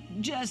he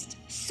just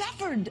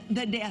suffered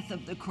the death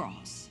of the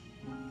cross.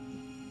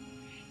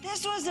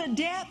 This was a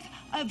death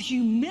of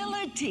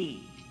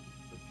humility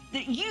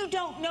that you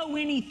don't know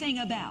anything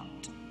about.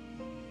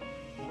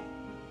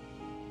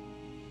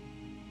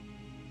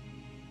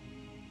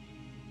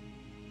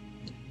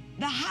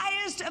 The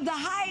highest of the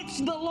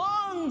heights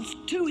belongs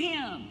to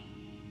him.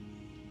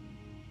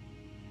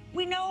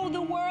 We know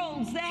the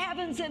worlds, the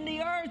heavens and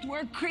the earth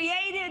were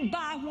created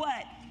by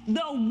what?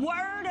 The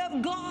Word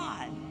of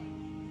God.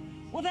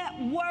 Well, that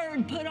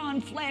Word put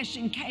on flesh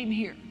and came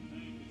here.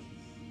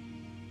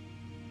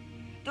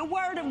 The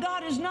Word of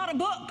God is not a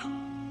book.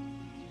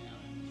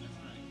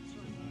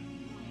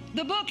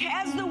 The book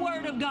has the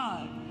Word of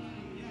God.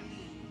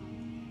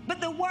 But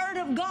the Word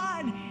of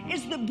God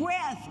is the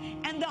breath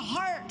and the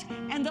heart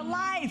and the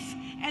life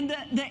and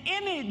the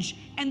image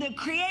and the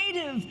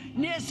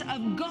creativeness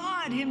of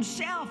God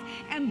himself.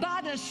 And by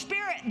the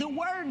Spirit, the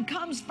Word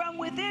comes from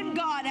within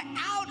God,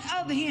 out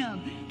of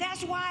him.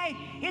 That's why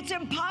it's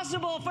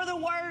impossible for the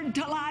Word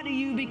to lie to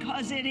you,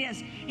 because it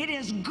is. It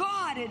is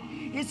God.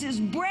 It's his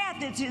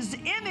breath. It's his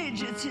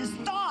image. It's his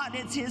thought.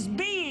 It's his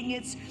being.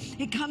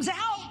 It comes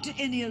out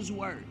in his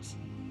words.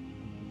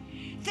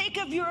 Think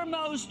of your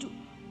most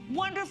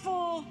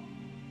wonderful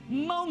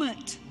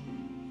moment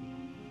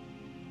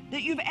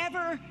that you've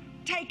ever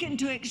taken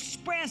to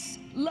express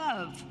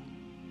love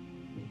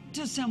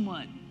to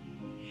someone.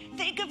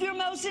 Think of your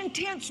most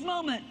intense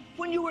moment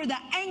when you were the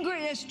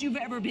angriest you've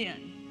ever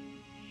been.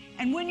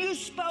 And when you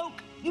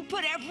spoke, you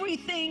put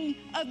everything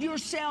of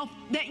yourself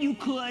that you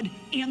could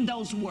in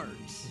those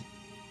words.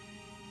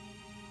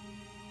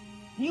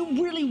 You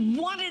really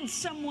wanted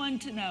someone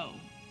to know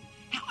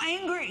how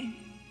angry.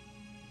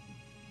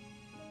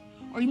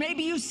 Or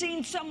maybe you've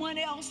seen someone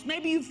else.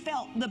 Maybe you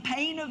felt the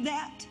pain of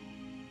that.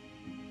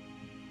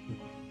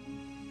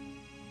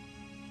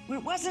 Where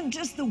it wasn't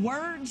just the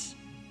words.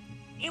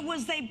 It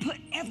was they put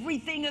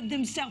everything of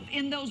themselves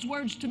in those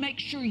words to make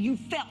sure you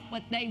felt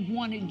what they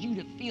wanted you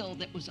to feel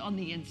that was on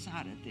the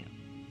inside of them.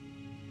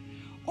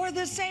 Or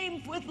the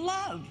same with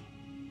love.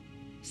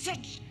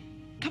 Such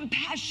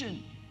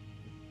compassion.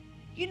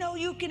 You know,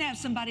 you can have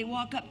somebody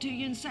walk up to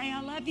you and say,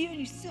 I love you. And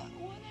you say,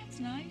 oh, that's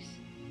nice.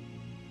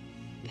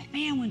 But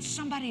man, when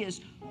somebody has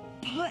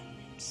put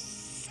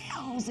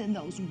themselves in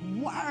those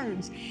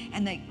words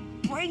and they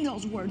bring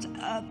those words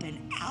up and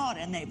out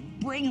and they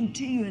bring them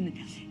to you,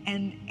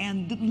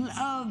 and the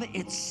love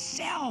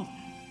itself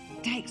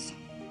takes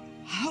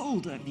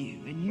hold of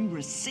you and you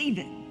receive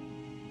it.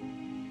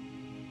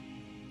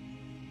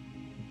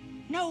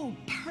 No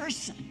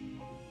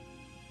person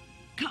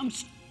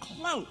comes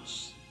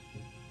close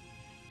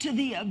to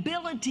the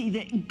ability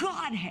that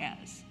God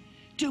has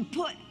to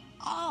put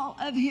all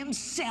of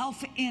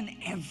himself in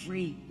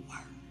every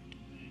word.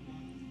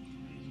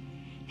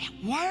 That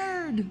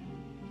word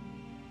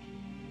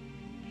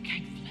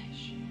became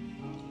flesh,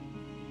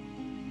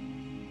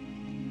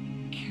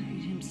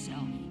 carried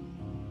himself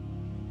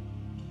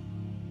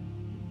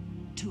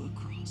to a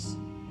cross,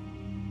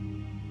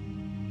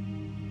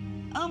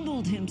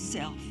 humbled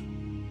himself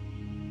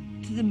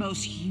to the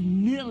most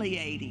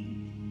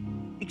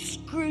humiliating,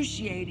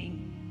 excruciating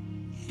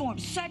form.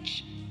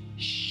 Such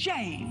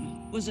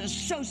shame was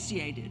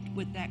associated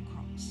with that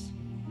cross.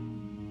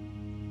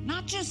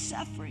 Not just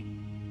suffering,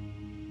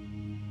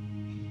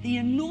 the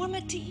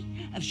enormity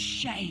of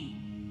shame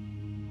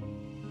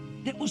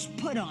that was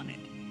put on it.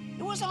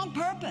 It was on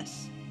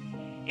purpose.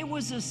 It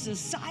was a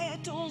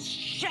societal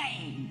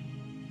shame.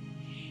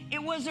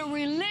 It was a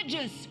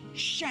religious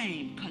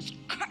shame, because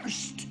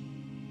cursed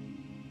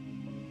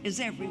is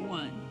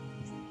everyone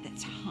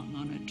that's hung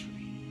on a tree.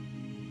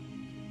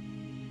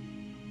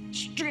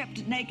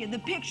 Stripped naked. The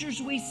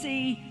pictures we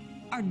see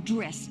are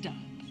dressed up.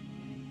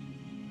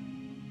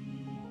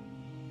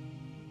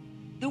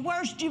 The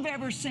worst you've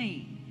ever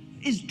seen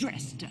is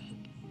dressed up.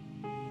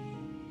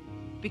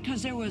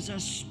 Because there was a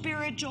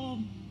spiritual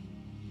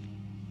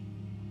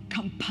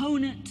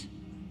component.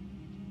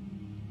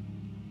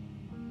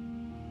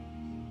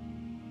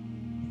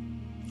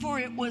 For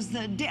it was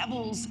the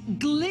devil's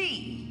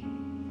glee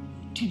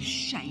to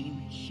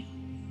shame him.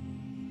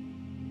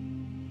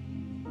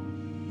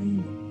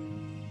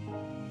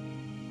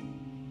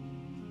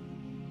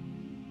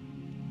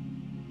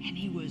 And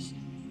he was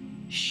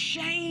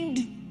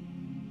shamed,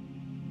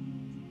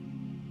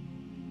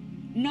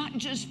 not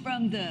just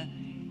from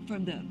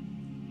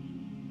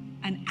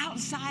an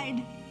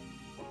outside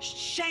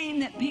shame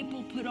that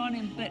people put on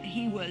him, but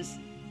he was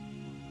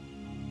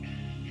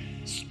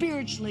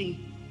spiritually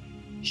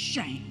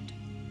shamed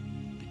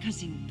because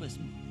he was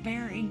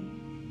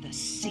bearing the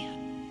sin.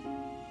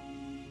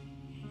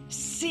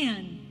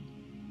 Sin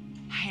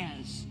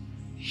has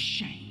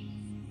shame.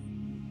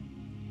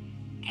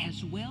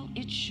 As well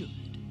it should.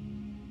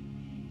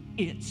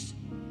 It's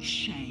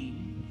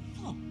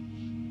shameful.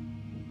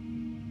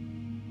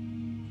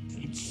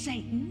 And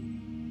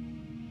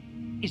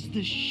Satan is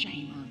the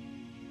shamer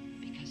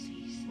because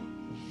he's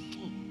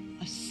full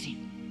of sin.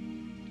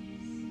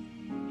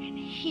 And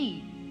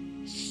he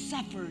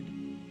suffered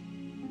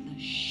the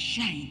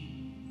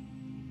shame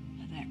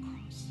of that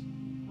cross.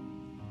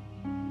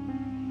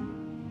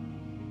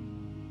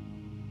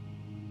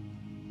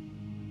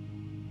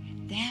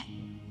 And that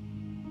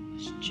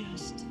was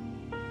just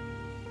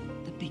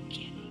the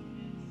beginning.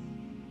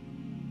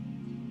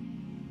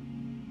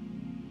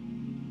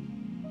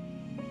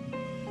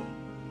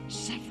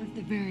 Suffered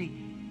the very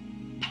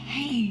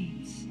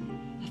pains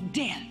of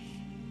death.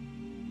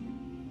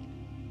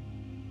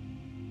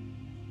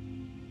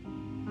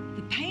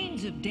 The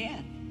pains of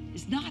death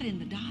is not in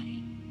the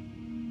dying.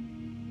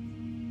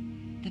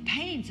 The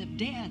pains of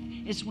death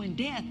is when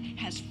death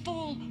has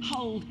full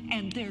hold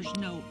and there's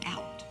no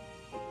out.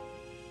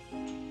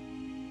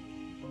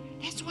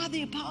 That's why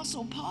the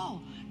Apostle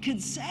Paul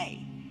could say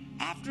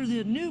after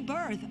the new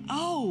birth,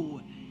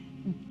 "Oh,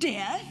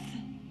 death,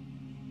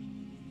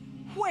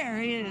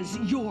 where is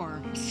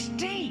your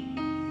sting?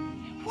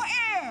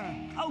 Where,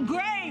 oh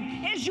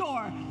grave, is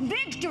your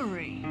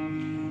victory?"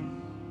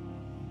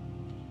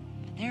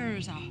 But there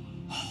is a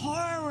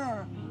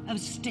horror of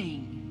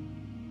sting,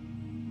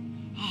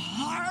 a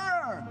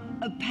horror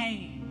of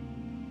pain,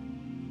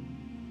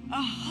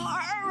 a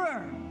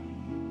horror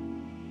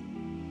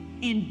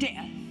in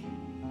death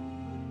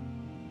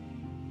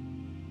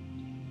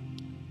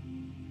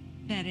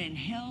that in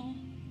hell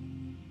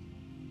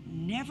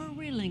never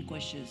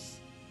relinquishes,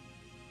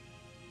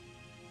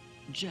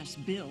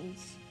 just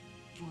builds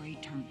for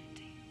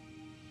eternity.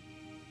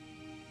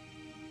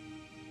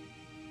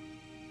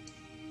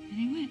 And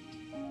he went.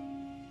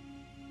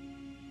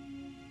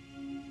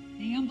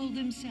 He humbled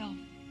himself.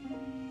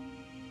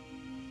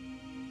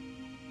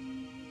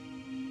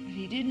 But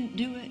he didn't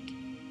do it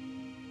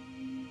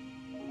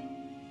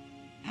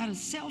out of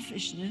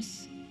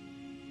selfishness,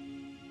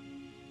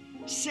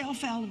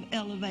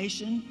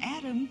 self-elevation.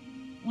 Adam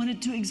wanted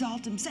to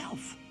exalt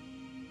himself,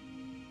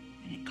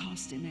 and it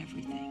cost him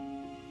everything.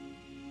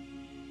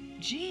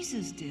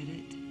 Jesus did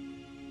it,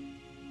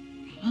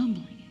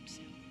 humbling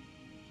himself.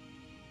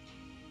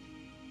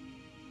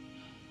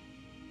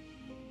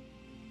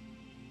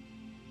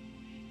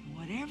 And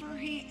whatever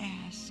he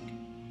asked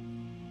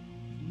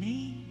of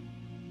me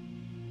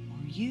or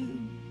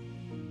you,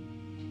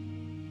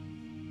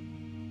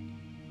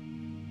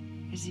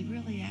 is he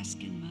really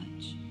asking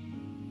much?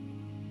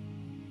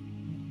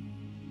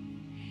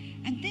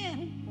 And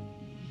then,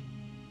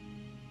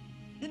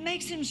 that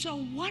makes him so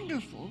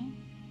wonderful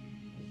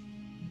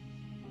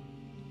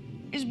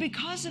is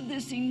because of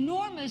this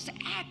enormous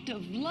act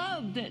of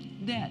love that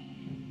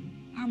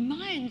our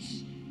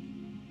minds,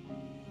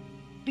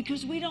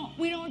 because we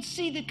don't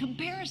see the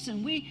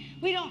comparison. We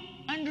don't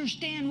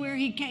understand where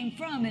he came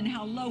from and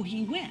how low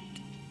he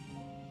went.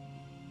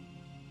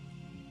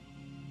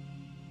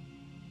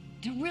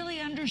 To really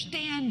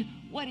understand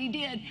what he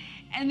did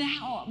and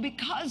how,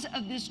 because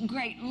of this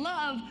great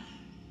love,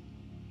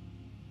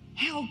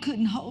 hell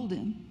couldn't hold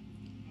him.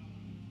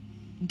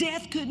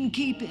 Death couldn't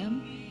keep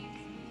him.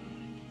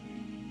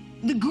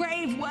 The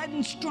grave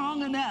wasn't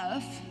strong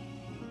enough.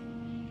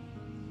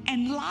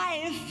 And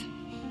life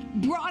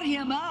brought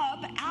him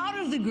up out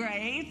of the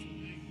grave.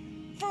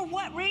 For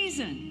what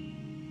reason?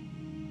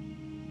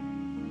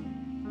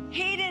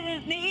 He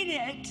didn't need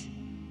it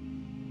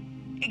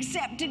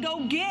except to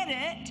go get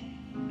it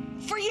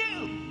for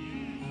you.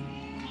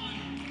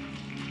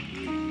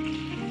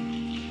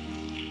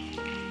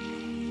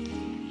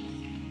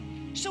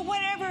 So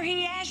whatever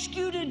he asks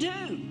you to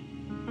do,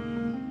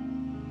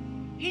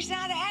 he's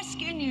not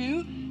asking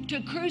you to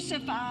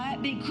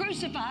be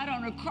crucified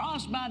on a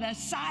cross by the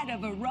side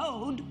of a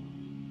road,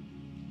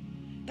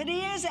 but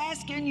he is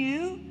asking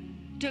you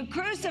to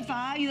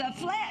crucify the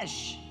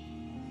flesh.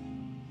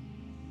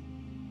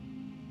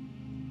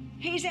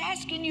 He's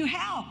asking you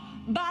how?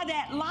 By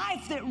that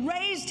life that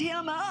raised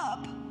him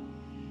up,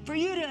 for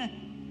you to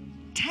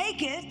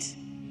take it,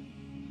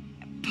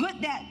 put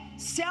that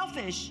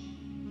selfish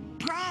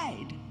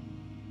pride,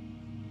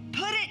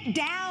 put it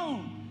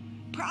down,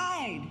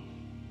 pride.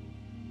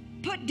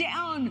 Put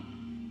down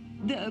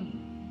the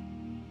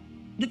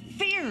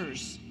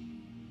fears.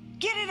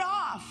 Get it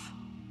off.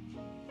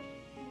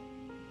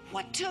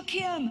 What took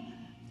him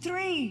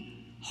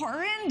 3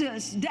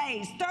 horrendous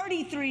days,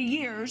 33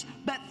 years,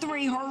 but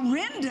 3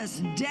 horrendous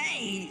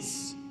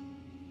days.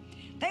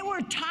 They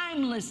were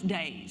timeless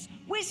days.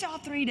 We saw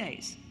 3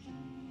 days.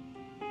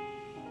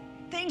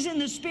 Things in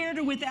the spirit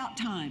are without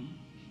time.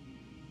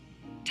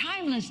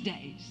 Timeless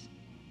days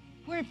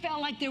where it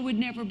felt like there would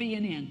never be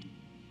an end.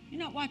 You're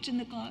not watching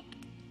the clock.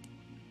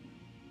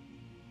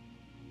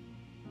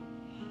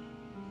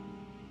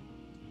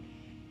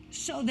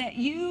 so that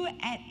you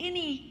at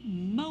any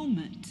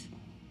moment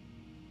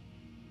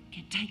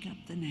can take up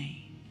the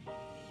name.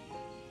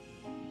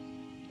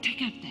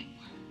 Take up that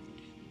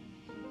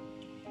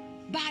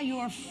word. By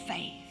your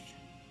faith,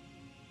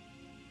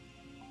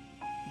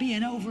 be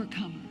an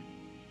overcomer.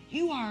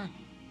 You are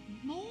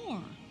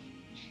more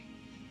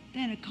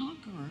than a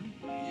conqueror.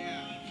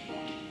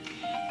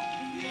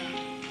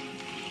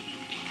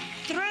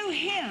 Through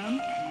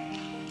him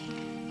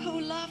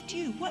who loved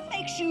you. What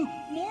makes you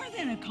more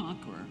than a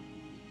conqueror?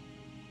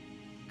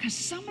 Because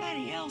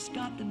somebody else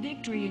got the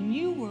victory and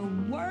you were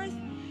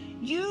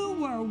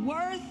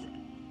worth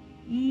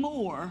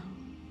more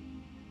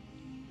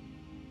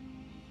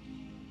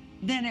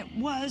than it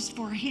was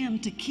for him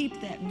to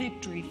keep that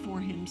victory for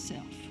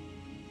himself.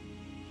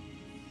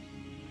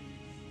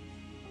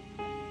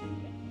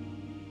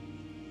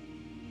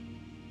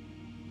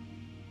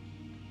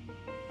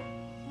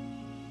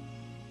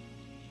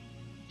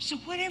 So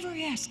whatever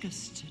he asks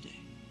us to do,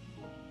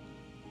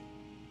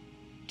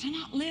 to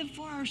not live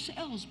for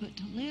ourselves, but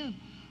to live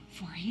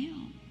for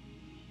him.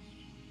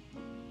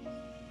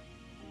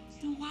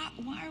 You know,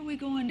 why are we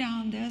going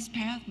down this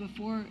path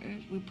before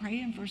we're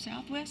praying for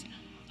Southwest?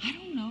 I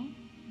don't know.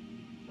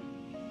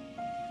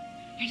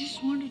 I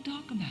just want to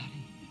talk about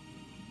him.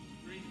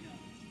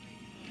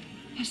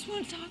 I just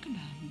want to talk about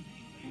him.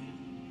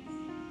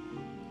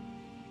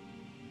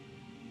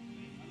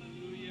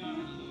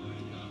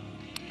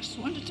 I just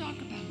want to talk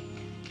about him.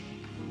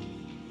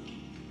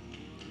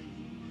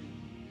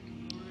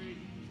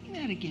 Sing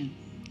that again.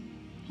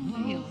 On a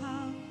hill.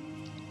 On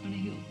a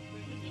hill.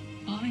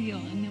 On a hill.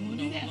 And then we'll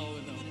do that.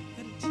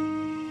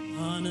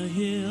 On a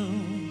hill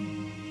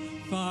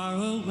far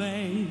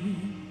away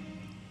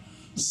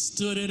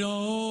stood an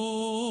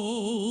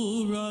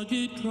old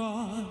rugged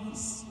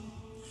cross,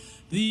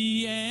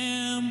 the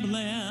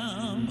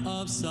emblem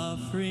of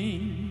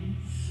suffering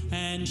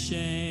and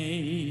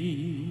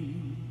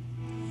shame.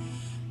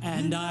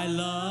 And I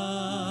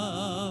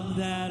love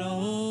that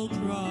old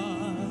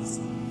cross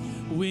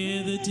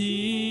with the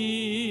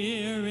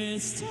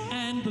dearest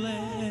and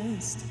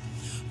blessed,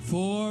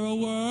 for a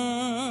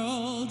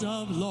world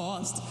of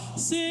lost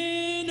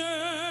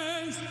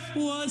sinners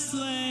was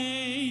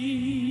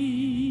slain.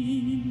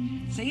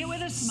 Sing it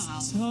with a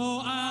smile.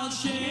 So I'll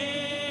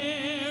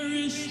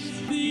cherish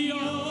the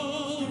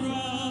old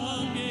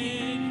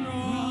rugged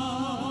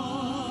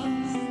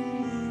cross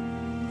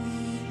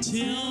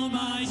till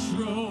my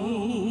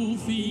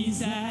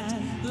trophies at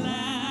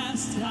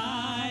last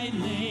I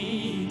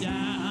lay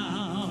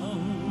down.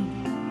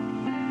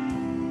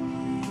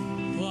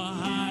 For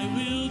I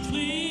will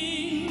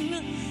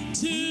cling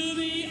to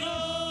the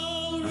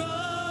old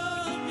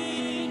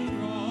rugged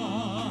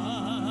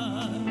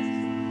cross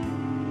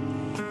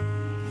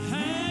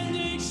and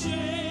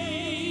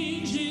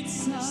exchange it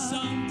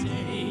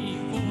someday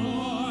for a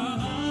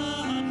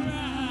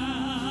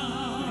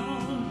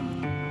crown.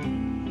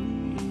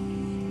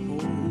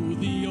 Oh,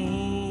 the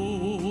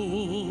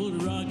old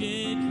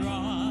rugged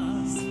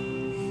cross,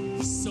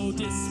 so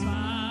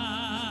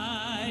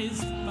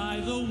despised by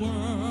the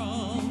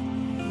world,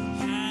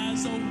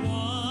 has a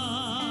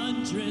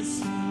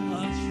wondrous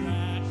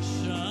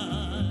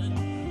attraction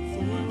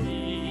for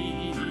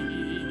me.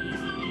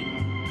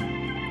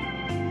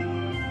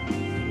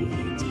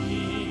 Oh,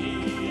 dear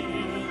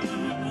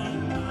Lamb of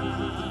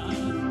God,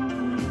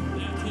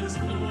 that His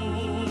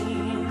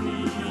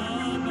glory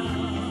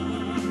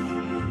above,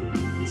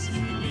 to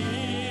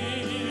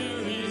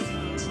bear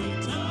it to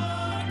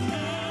dark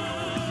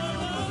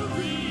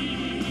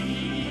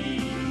Calvary.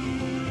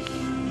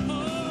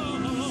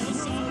 Oh,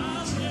 so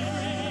I'll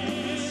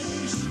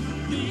cherish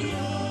the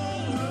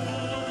old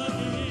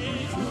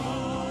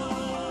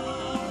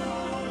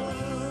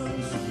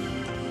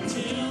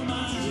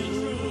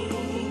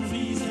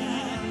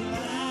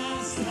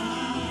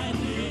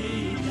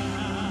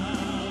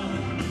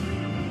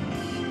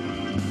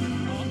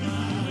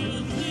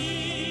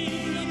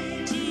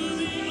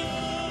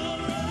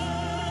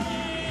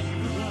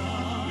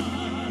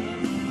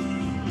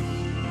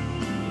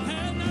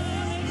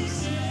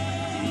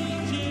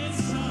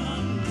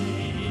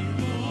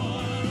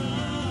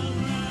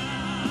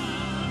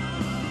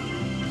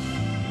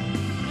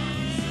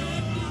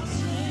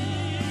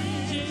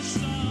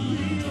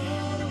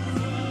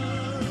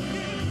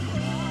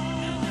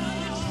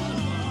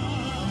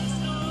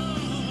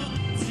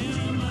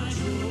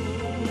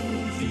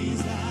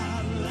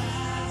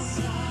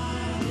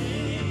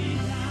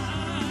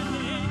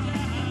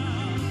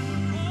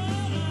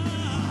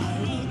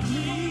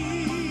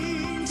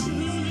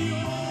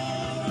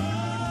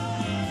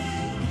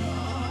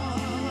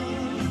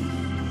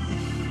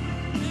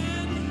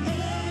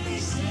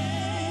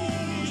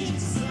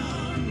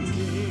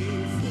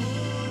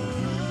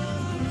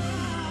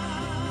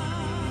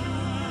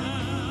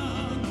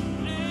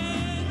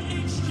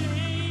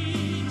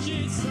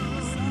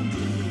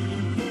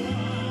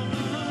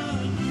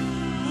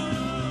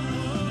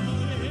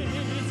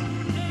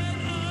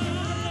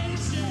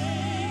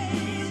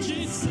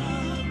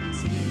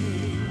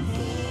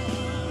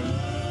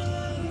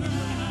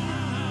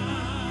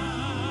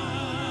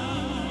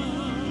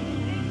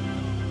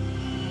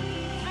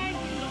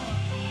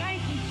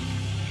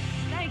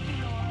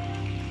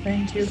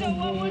Thank you, So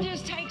what we'll Lord.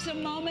 just take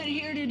some moment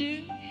here to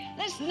do,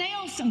 let's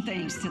nail some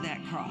things to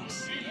that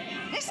cross.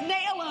 Let's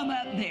nail them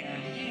up there.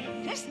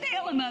 Let's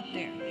nail them up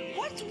there.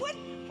 What's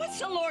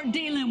the Lord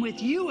dealing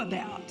with you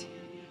about?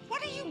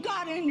 What do you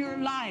got in your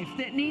life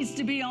that needs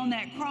to be on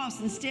that cross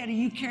instead of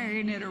you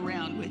carrying it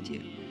around with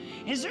you?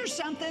 Is there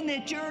something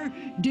that you're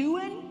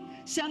doing?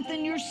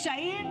 Something you're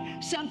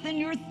saying? Something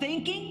you're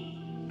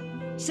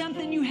thinking?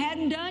 Something you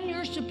hadn't done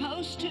you're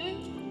supposed to?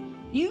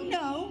 You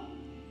know.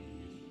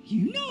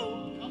 You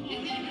know.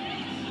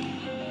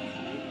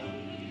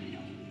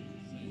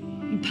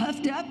 You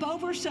puffed up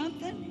over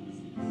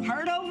something?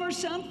 Hurt over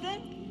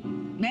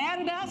something?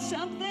 Mad about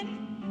something?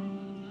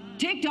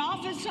 Ticked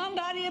off at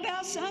somebody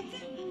about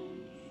something?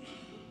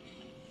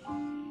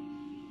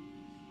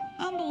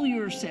 Humble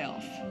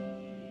yourself,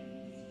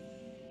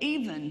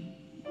 even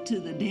to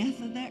the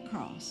death of that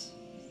cross.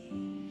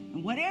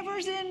 And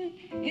whatever's in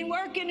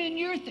working in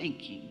your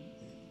thinking,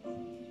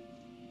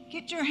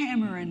 get your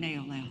hammer and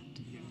nail out.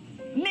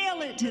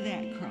 Nail it to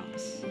that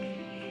cross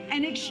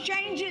and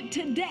exchange it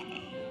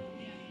today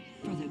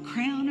for the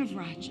crown of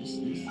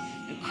righteousness,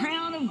 the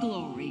crown of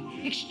glory.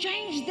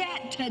 Exchange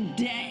that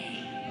today.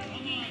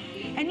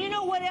 And you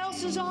know what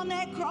else is on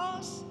that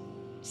cross?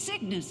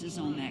 Sickness is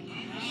on that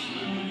cross.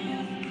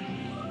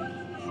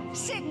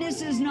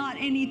 Sickness is not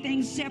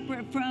anything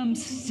separate from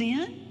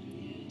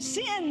sin.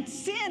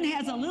 Sin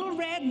has a little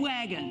red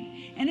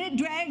wagon, and it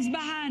drags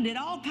behind it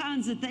all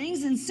kinds of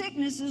things, and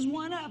sickness is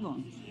one of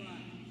them.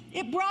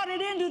 It brought it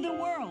into the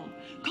world,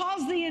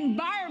 caused the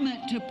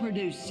environment to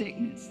produce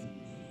sickness.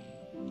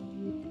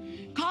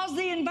 Caused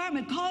the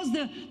environment, caused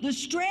the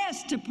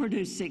stress to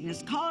produce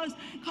sickness, caused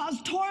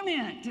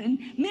torment and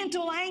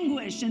mental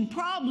anguish and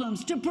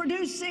problems to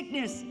produce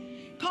sickness.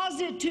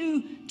 Caused it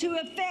to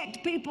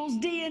affect people's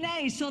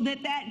DNA so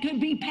that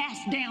could be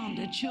passed down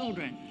to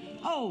children.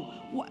 Oh,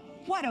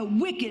 what a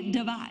wicked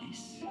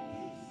device.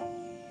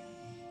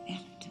 Nail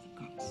it to the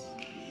cross.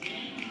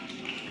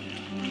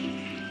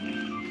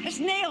 Let's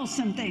nail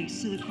some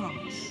things to the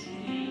cross.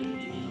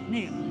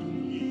 Nail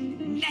it.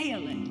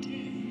 Nail it.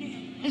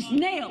 Let's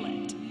nail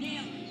it.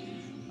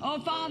 Oh,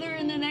 Father,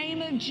 in the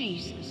name of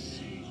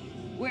Jesus,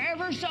 we're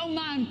ever so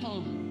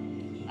mindful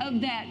of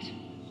that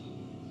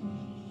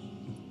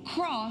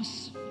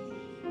cross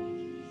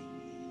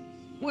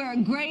where a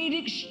great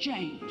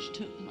exchange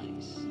took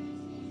place.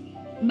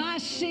 My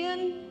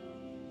sin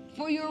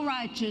for your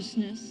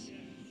righteousness,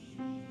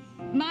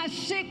 my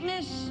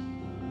sickness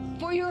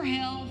for your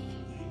health,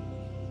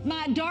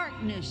 my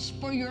darkness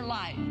for your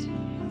light,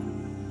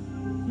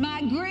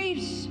 my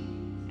griefs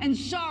and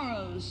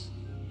sorrows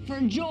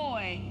for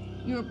joy,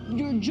 your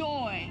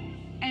joy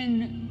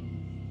and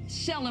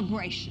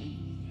celebration.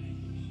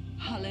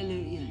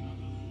 Hallelujah.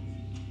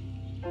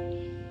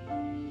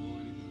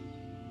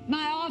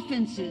 My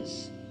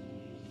offenses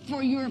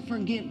for your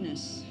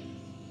forgiveness.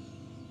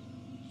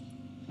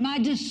 My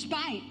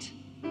despite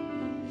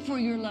for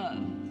your love.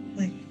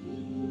 Thank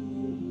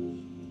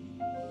you.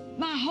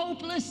 My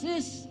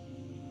hopelessness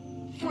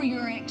for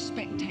your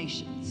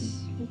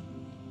expectations.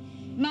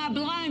 My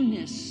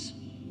blindness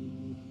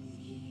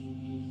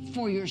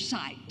for your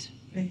sight.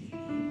 Thank you.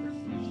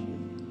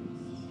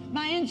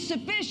 My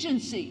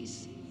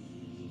insufficiencies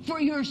for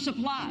your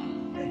supply.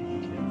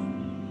 Thank you.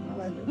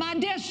 Hallelujah. My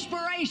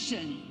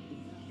desperation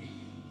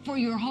for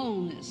your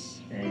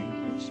wholeness.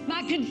 Thank you.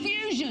 My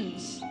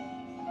confusions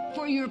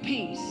for your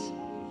peace.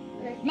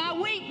 My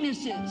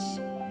weaknesses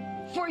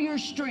for your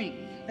strength.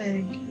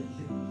 Thank you.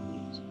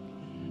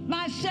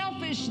 My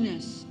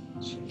selfishness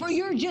for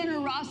your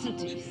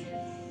generosity.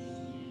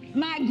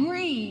 My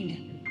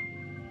greed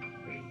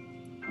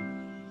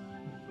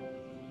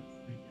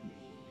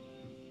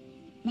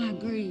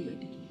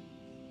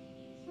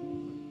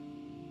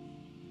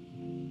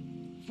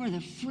for the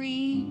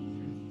free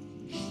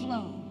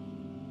flow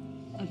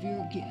of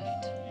your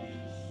gift.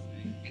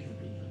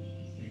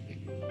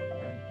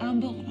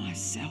 Humble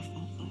myself,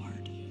 oh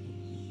Lord.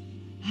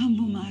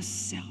 Humble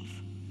myself.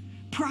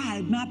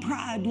 Pride, my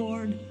pride,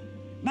 Lord.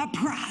 My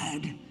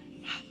pride.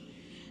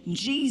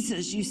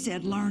 Jesus, you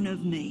said, learn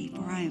of me,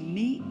 for I am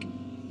meek,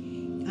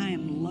 I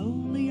am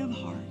lowly of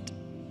heart.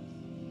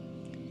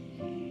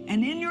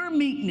 And in your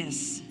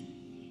meekness,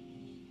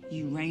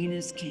 you reign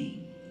as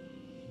king.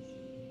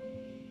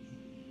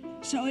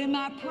 So in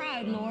my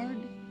pride, Lord,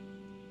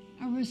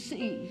 I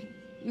receive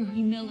your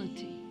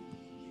humility.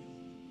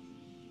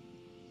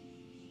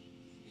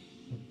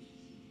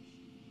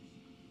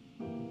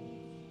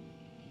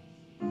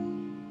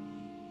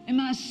 In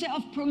my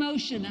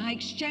self-promotion, I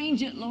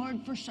exchange it,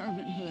 Lord, for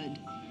servanthood.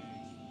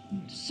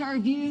 To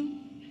serve you,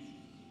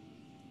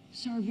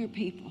 serve your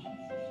people.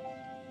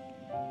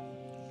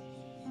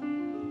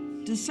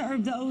 To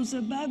serve those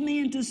above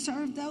me and to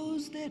serve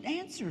those that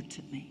answer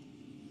to me.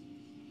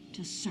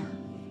 To serve.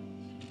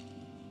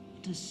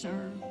 To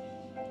serve.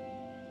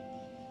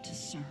 To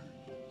serve.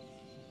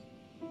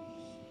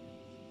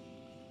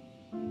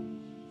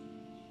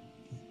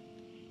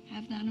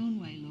 Have thine own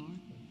way, Lord.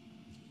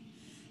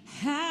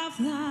 Have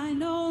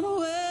thine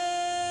own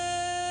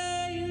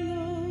way,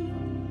 Lord.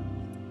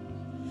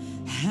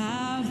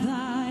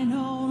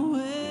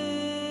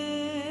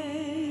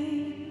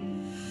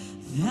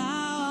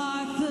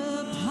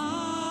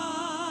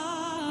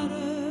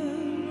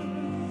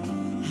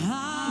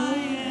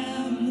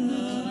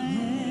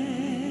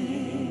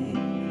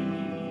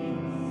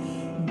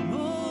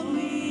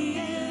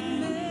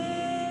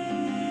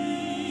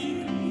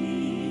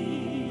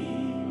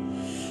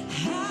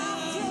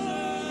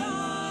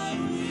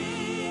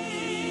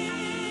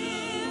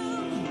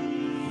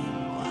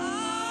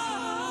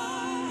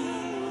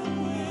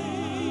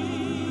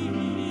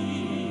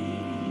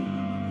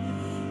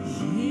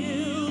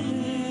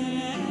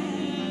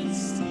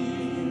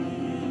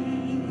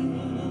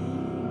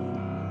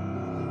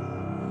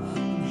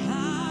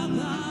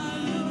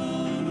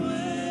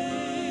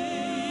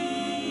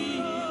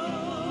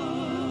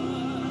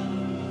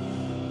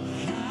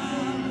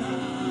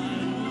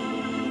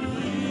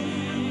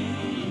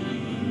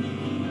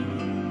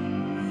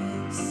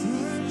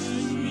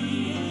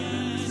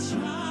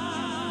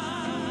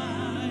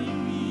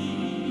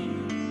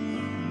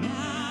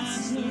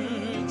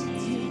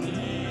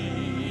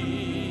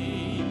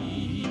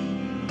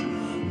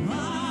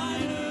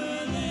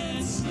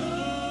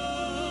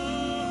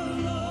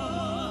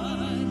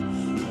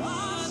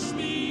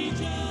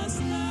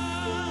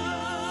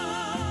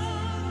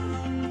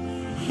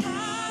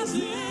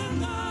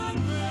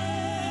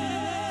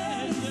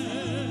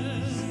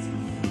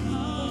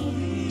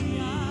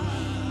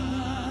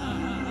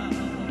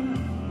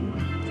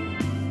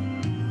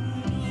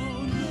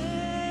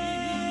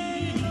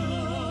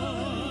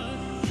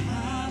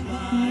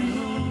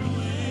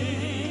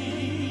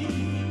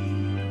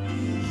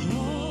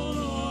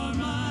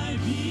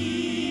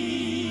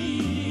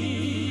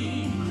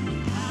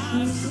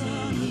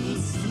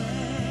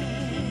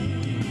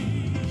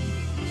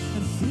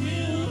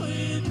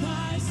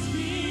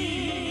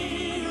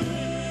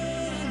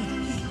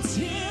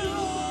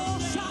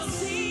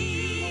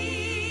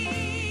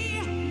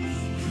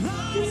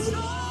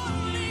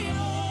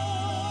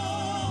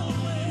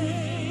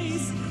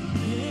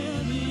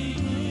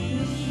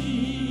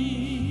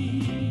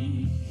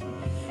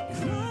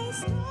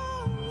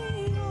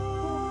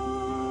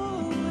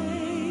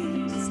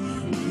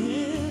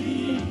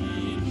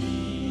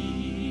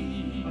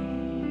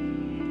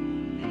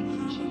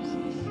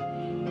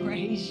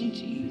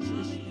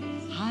 Jesus.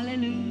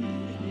 Hallelujah.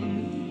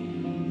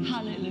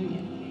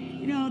 Hallelujah.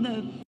 You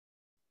know,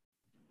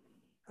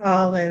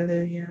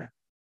 Hallelujah.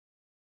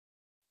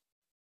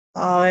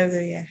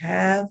 Hallelujah.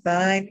 Have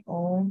thine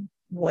own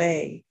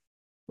way,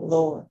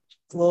 Lord.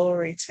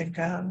 Glory to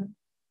God.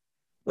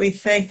 We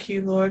thank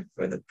you, Lord,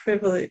 for the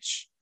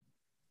privilege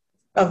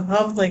of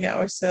humbling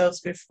ourselves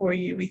before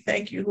you. We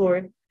thank you,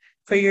 Lord,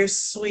 for your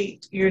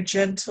sweet, your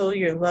gentle,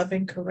 your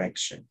loving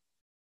correction.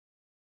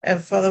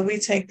 And Father, we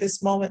take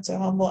this moment to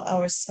humble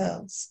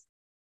ourselves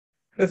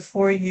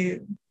before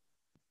you.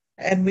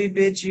 And we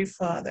bid you,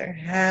 Father,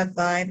 have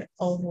thine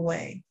own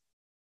way.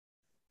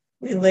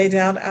 We lay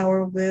down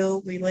our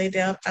will, we lay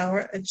down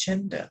our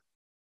agenda,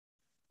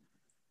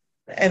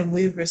 and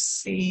we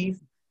receive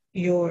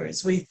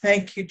yours. We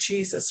thank you,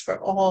 Jesus, for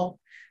all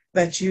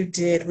that you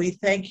did. We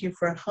thank you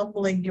for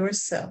humbling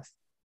yourself,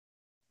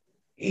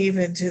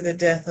 even to the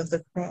death of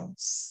the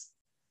cross,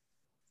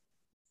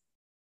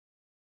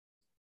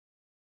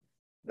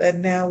 that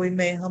now we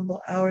may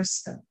humble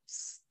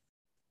ourselves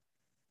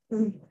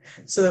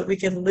so that we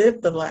can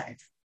live the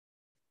life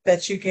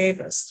that you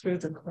gave us through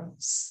the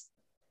cross.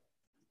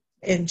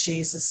 In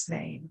Jesus'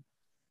 name,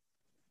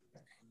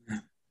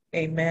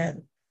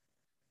 amen.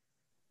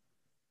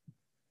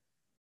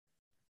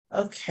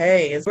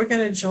 Okay, we're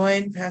going to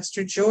join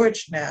Pastor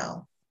George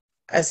now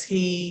as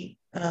he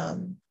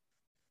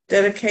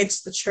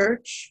dedicates the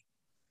church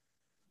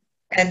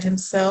and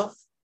himself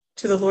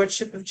to the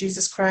Lordship of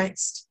Jesus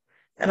Christ.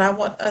 And I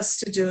want us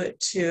to do it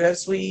too.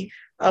 As we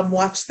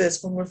watch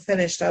this, when we're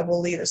finished, I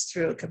will lead us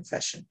through a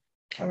confession.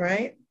 All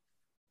right?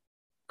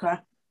 Okay.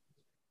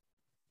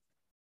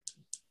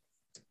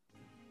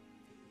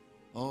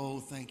 Oh,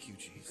 thank you,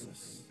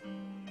 Jesus.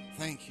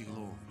 Thank you,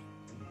 Lord.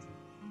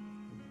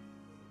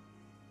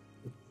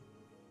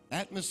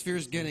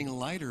 Atmosphere's getting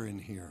lighter in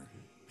here.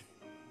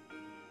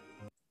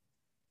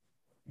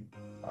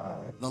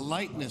 The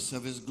lightness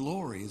of his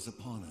glory is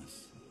upon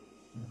us.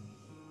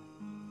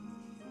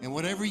 And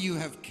whatever you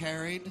have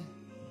carried,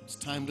 it's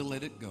time to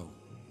let it go.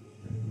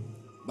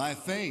 By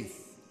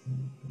faith,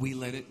 we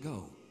let it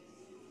go.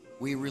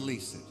 We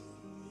release it.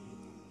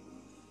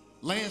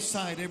 Lay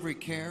aside every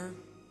care,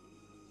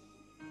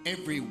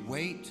 every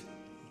weight,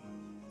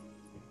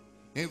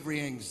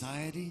 every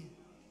anxiety,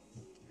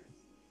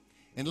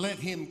 and let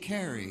him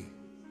carry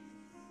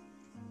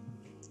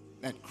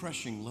that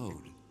crushing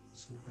load.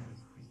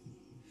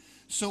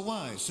 So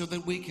why? So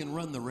that we can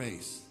run the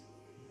race.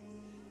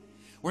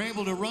 We're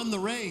able to run the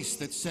race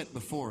that's set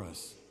before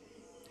us.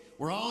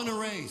 We're all in a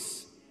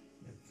race.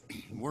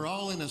 We're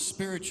all in a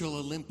spiritual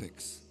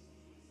Olympics.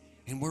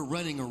 And we're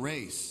running a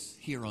race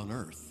here on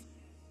earth.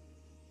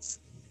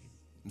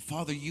 And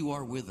Father, you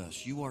are with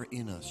us. You are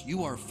in us.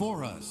 You are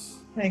for us.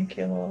 Thank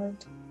you, Lord.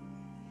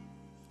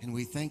 And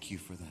we thank you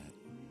for that.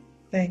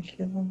 Thank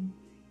you, Lord.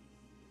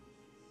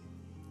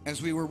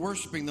 As we were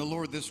worshiping the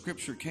Lord, this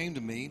scripture came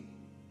to me.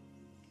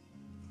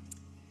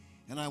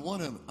 And I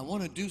want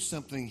to do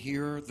something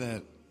here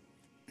that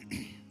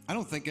I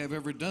don't think I've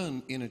ever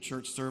done in a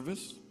church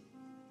service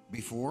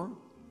before.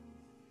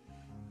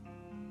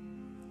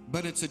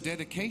 But it's a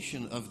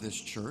dedication of this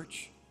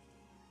church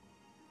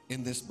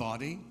in this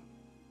body.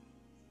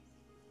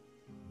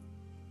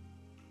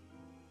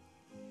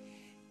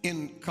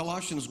 In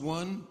Colossians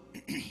 1,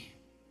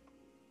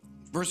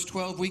 verse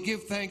 12, we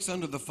give thanks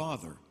unto the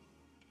Father,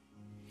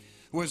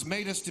 who has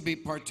made us to be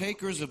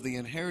partakers of the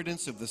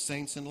inheritance of the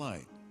saints in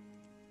light.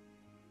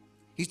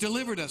 He's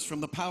delivered us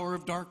from the power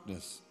of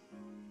darkness.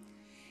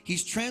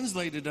 He's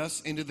translated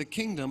us into the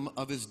kingdom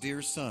of his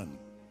dear Son,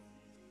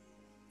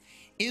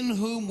 in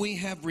whom we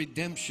have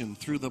redemption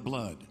through the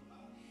blood,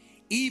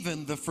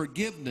 even the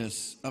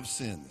forgiveness of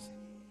sins,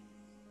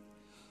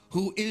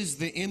 who is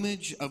the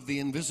image of the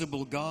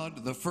invisible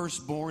God, the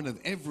firstborn of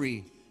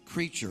every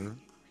creature.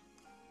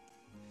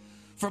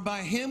 For by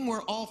him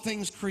were all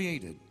things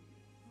created,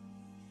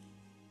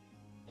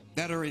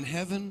 that are in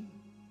heaven,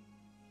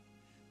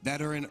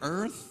 that are in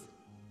earth,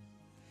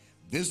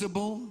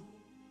 visible,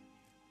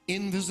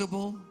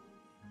 invisible,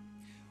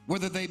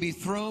 whether they be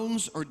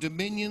thrones or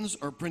dominions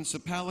or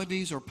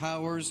principalities or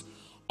powers.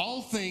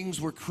 All things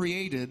were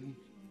created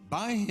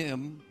by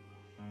him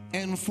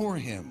and for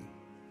him.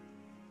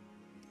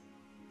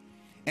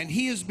 And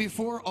he is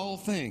before all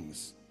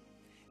things,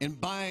 and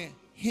by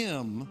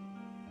him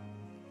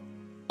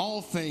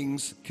all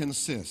things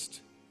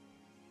consist.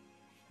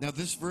 Now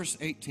this verse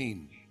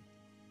 18,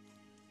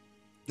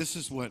 this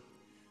is what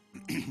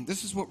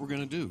we're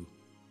going to do.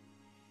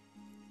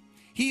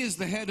 He is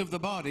the head of the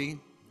body,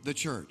 the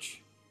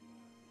church.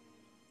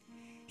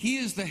 He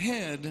is the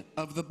head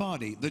of the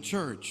body, the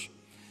church,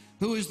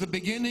 who is the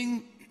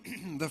beginning,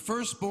 the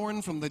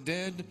firstborn from the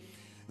dead,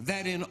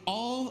 that in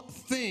all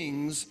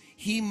things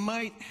he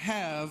might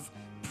have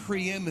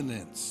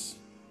preeminence.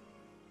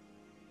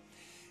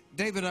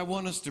 David, I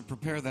want us to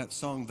prepare that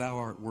song, Thou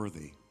Art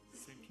Worthy.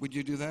 Would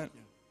you do that?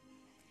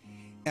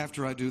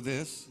 After I do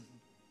this.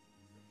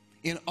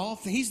 In all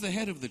things, he's the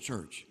head of the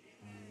church.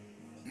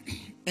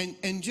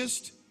 And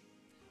just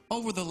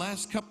over the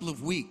last couple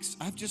of weeks,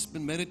 I've just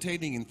been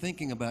meditating and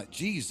thinking about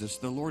Jesus,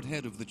 the Lord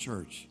head of the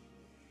church.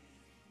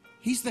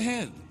 He's the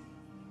head.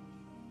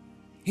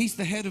 He's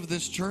the head of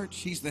this church.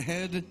 He's the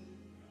head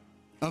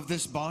of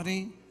this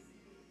body.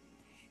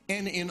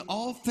 And in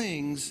all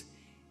things,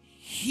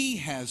 he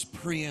has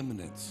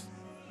preeminence.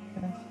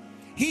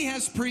 He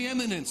has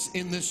preeminence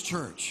in this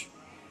church.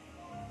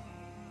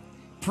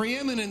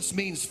 Preeminence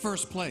means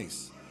first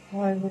place.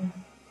 Hallelujah.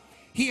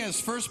 He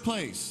has first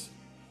place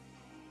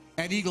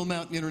at Eagle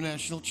Mountain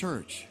International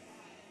Church.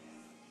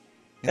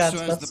 And God's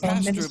so as Love the Song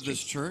pastor of Ministries.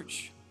 this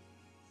church,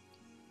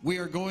 we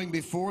are going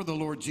before the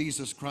Lord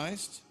Jesus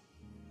Christ,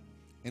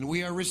 and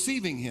we are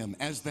receiving him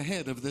as the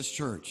head of this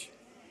church.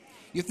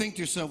 You think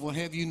to yourself, well,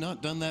 have you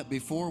not done that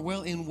before?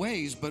 Well, in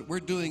ways, but we're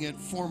doing it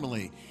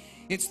formally.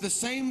 It's the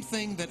same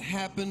thing that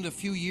happened a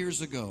few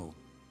years ago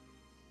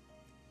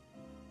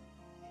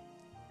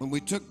when we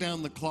took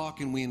down the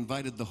clock and we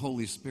invited the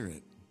Holy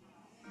Spirit.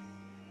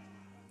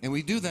 And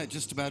we do that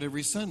just about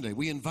every Sunday.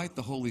 We invite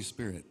the Holy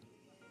Spirit.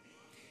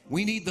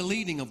 We need the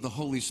leading of the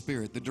Holy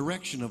Spirit, the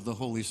direction of the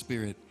Holy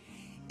Spirit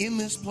in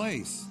this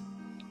place.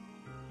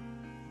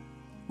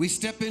 We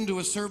step into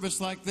a service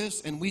like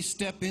this and we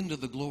step into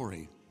the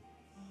glory.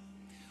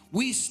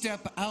 We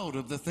step out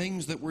of the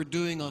things that we're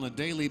doing on a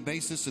daily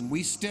basis and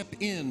we step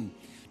in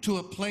to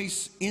a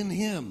place in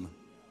him.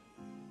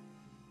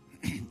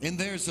 And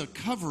there's a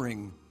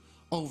covering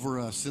over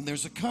us, and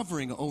there's a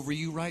covering over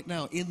you right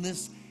now in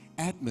this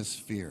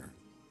atmosphere.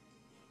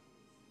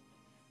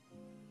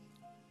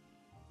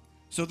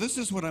 So this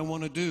is what I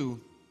want to do.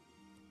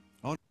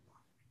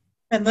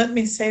 And let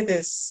me say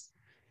this.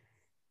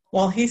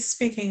 While he's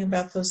speaking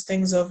about those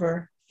things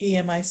over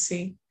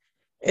EMIC,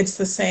 it's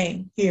the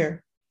same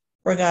here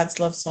for God's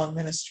Love Song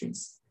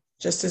Ministries.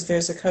 Just as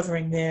there's a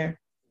covering there,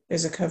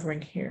 there's a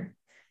covering here.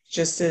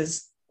 Just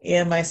as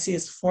EMIC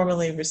is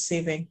formally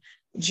receiving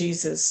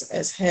Jesus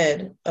as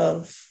head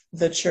of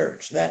the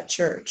church, that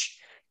church,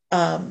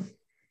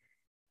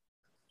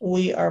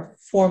 we are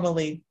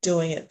formally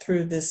doing it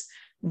through this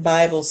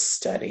Bible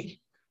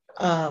study,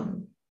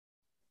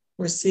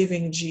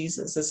 receiving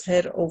Jesus as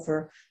head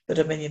over the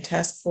Dominion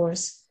Task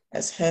Force,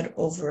 as head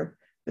over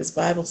this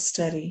Bible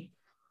study,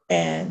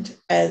 and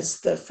as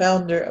the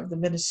founder of the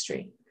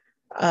ministry.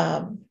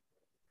 I've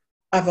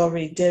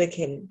already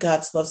dedicated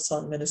God's Love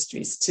Song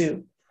Ministries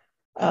to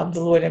the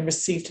Lord and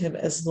received him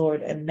as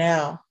Lord. And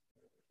now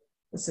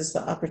this is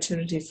the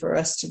opportunity for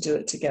us to do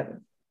it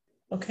together.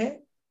 Okay?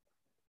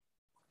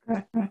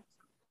 I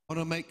want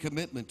to make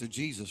commitment to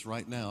Jesus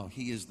right now.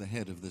 He is the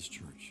head of this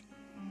church.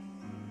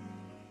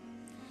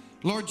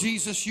 Lord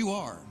Jesus, you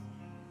are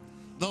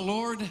the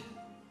Lord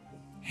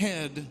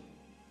head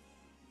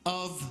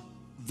of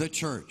the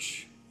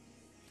church.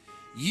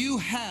 You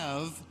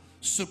have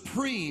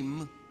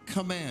supreme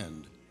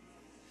command.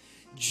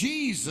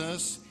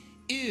 Jesus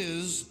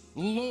is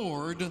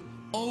Lord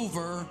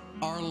over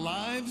our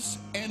lives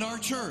and our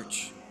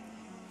church.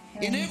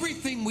 In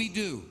everything we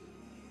do,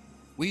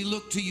 we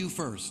look to you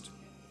first.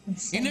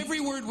 In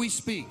every word we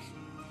speak,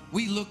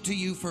 we look to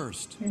you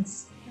first.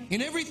 Yes. In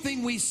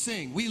everything we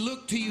sing, we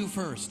look to you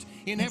first.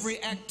 In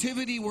every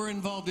activity we're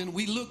involved in,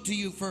 we look to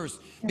you first,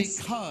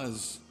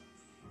 because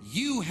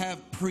you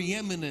have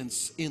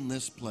preeminence in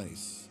this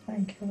place.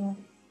 Thank you, Lord.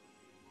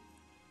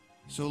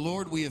 So,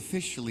 Lord, we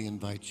officially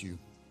invite you.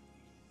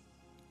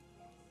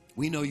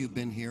 We know you've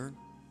been here,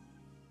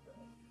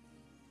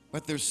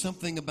 but there's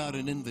something about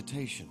an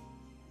invitation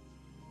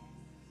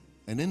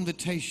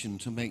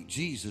to make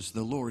Jesus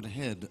the Lord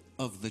head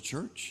of the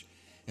church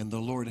and the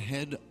Lord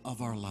head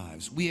of our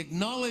lives. We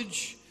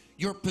acknowledge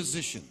your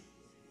position.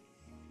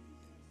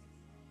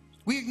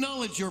 We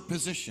acknowledge your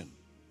position.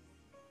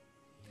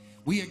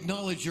 We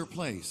acknowledge your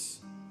place.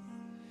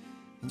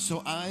 And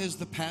so I, as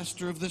the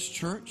pastor of this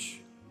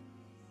church,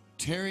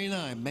 Terry and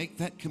I make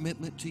that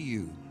commitment to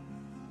you.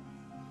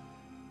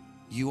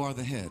 You are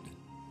the head.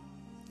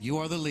 You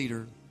are the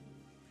leader.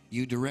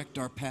 You direct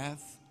our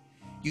path.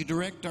 You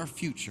direct our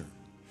future.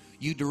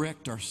 You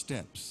direct our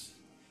steps.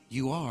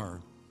 You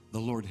are the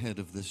Lord head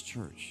of this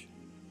church.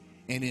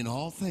 And in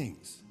all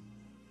things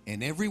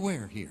and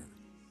everywhere here,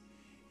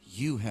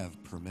 you have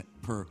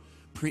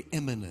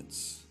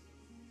preeminence.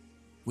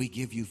 We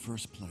give you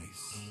first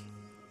place.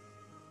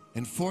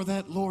 And for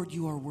that, Lord,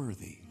 you are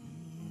worthy.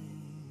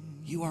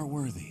 You are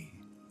worthy.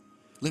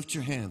 Lift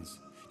your hands.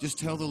 Just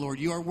tell the Lord,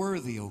 you are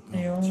worthy, O God.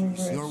 You are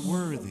Jesus. worthy. You are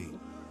worthy,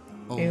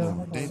 O You are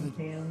Lord. David.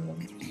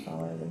 worthy.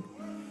 Hallelujah.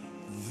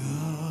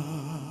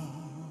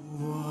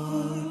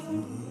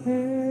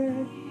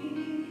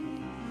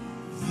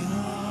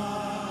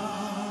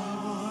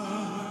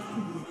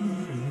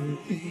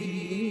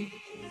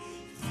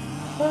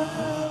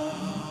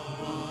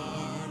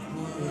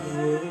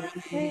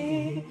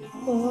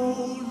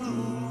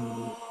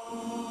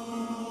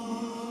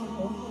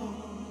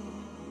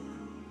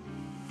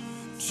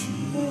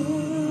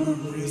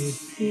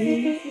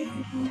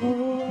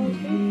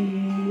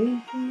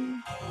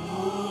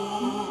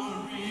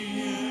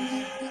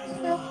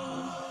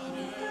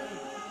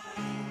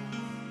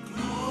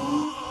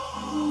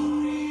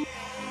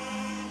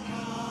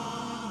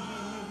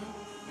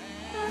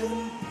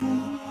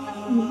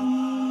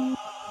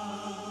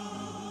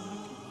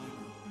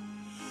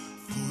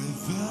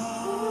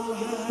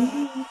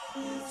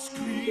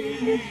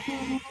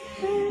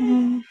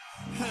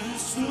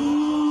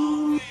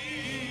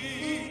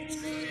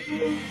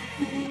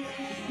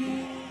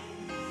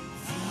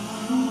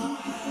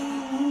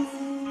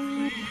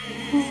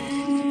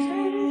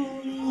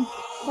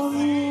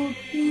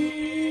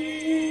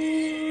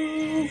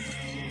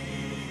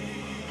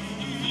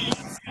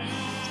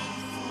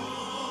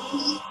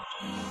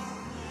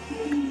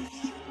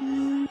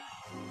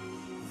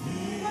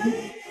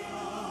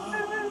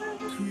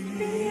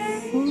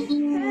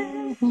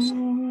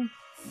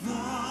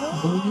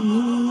 Ay,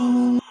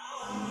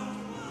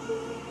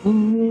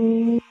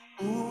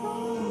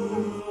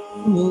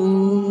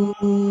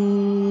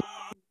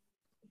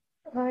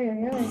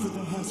 ay, ay.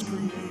 that has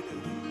created.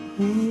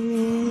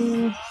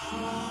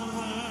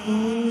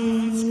 All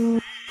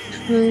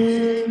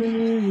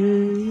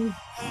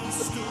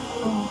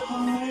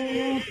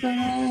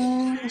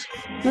things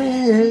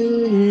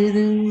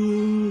created,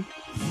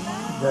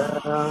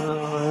 thou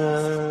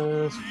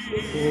hast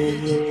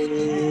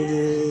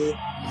created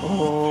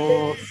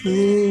all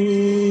things.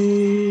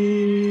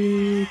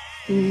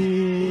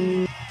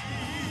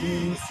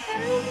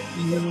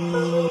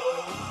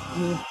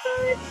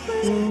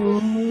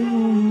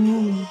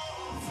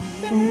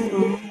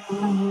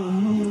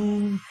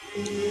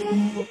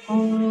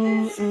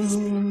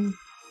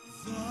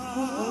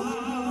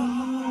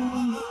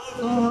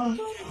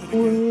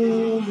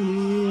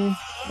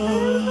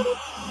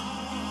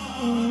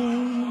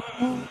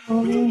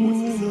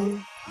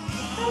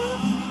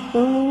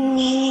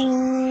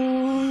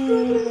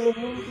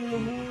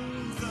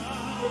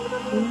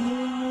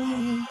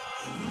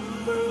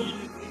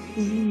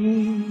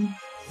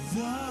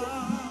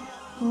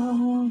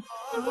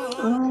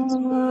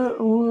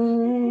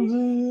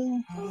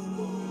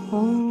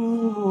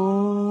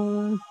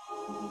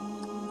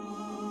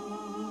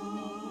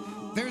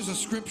 There's a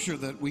scripture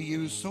that we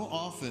use so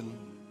often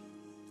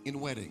in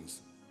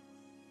weddings,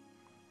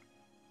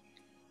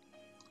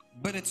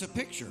 but it's a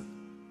picture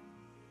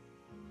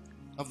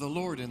of the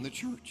Lord and the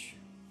church.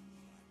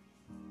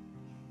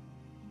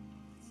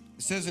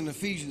 It says in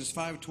Ephesians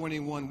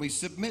 5:21, we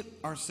submit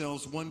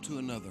ourselves one to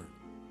another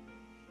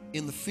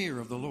in the fear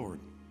of the Lord.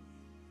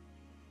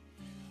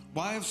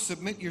 Wives,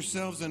 submit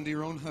yourselves unto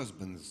your own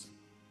husbands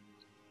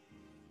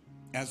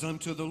as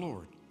unto the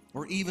Lord,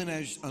 or even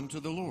as unto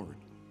the Lord.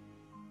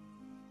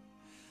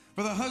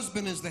 For the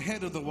husband is the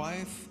head of the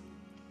wife,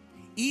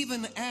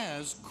 even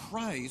as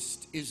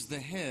Christ is the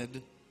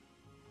head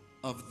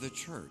of the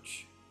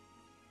church.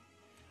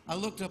 I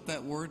looked up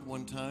that word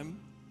one time,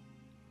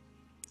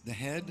 the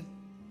head,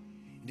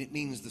 and it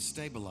means the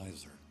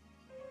stabilizer.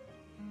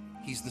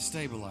 He's the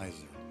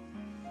stabilizer,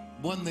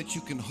 one that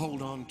you can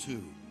hold on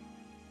to,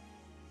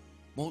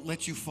 won't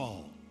let you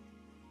fall.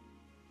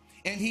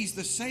 And he's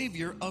the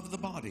Savior of the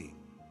body.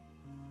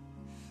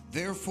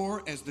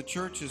 Therefore, as the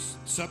church is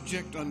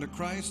subject unto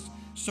Christ,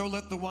 so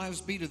let the wives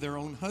be to their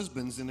own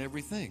husbands in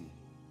everything.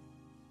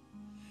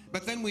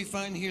 But then we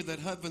find here that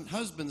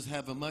husbands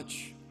have a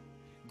much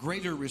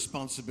greater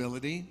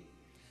responsibility.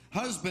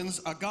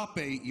 Husbands,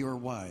 agape your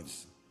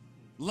wives.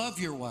 Love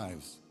your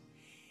wives.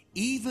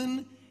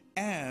 Even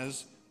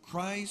as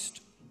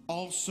Christ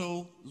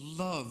also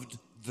loved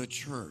the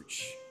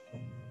church.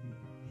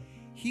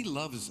 He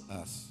loves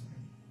us.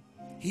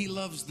 He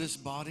loves this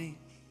body.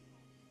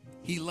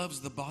 He loves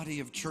the body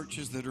of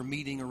churches that are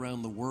meeting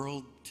around the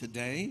world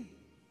today.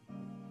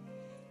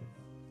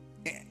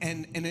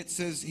 And it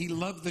says he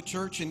loved the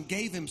church and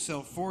gave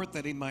himself for it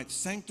that he might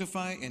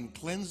sanctify and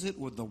cleanse it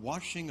with the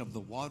washing of the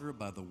water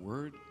by the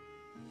word,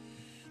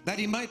 that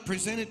he might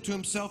present it to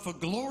himself a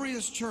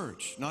glorious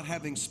church, not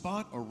having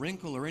spot or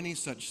wrinkle or any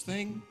such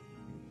thing,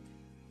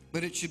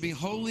 but it should be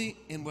holy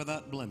and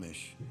without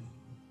blemish.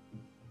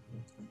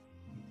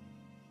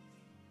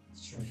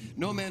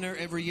 No man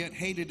ever yet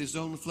hated his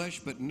own flesh,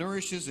 but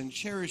nourishes and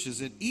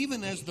cherishes it,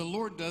 even as the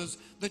Lord does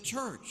the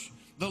church.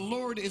 The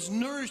Lord is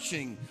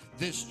nourishing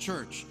this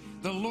church.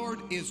 The Lord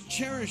is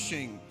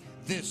cherishing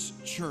this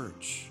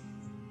church.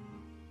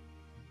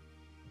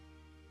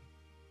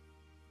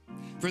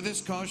 For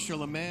this cause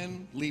shall a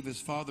man leave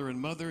his father and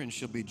mother, and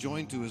shall be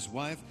joined to his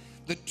wife.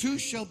 The two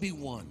shall be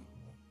one.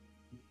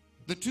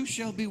 The two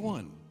shall be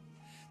one.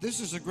 This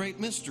is a great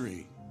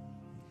mystery,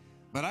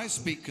 but I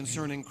speak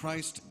concerning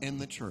Christ and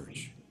the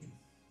church.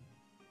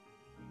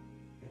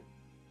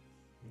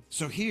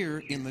 So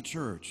here in the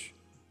church,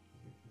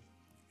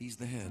 he's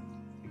the head.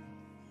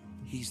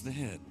 He's the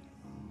head.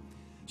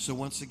 So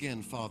once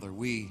again, Father,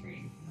 we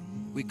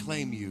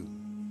claim you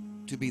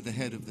to be the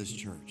head of this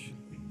church.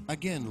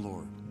 Again,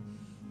 Lord,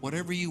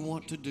 whatever you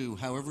want to do,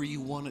 however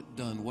you want it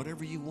done,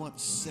 whatever you want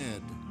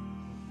said,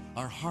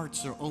 our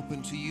hearts are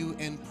open to you.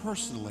 And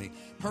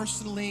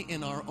personally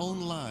in our own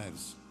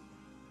lives,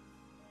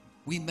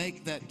 we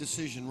make that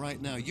decision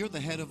right now. You're the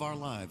head of our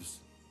lives.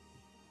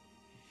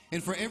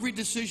 And for every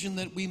decision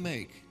that we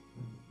make,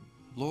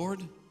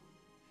 Lord,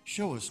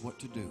 show us what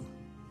to do.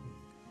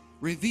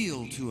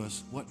 Reveal to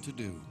us what to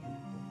do.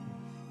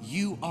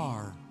 You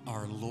are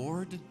our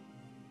Lord,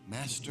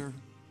 Master,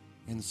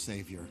 and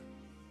Savior,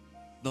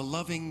 the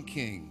loving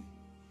King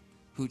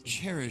who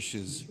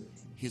cherishes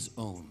his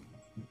own.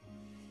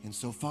 And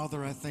so,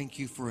 Father, I thank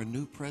you for a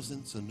new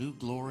presence, a new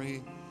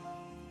glory,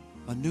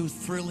 a new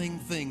thrilling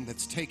thing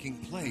that's taking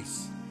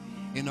place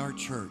in our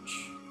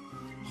church.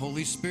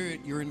 Holy Spirit,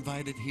 you're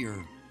invited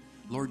here.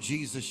 Lord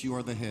Jesus, you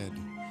are the head.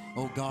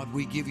 Oh God,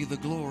 we give you the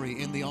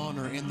glory and the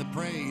honor and the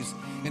praise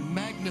and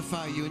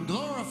magnify you and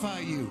glorify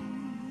you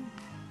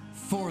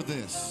for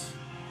this.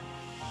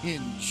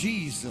 In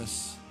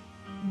Jesus'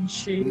 In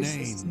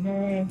Jesus' name.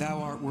 name. Thou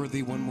art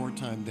worthy. One more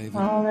time, David.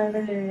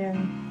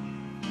 Hallelujah.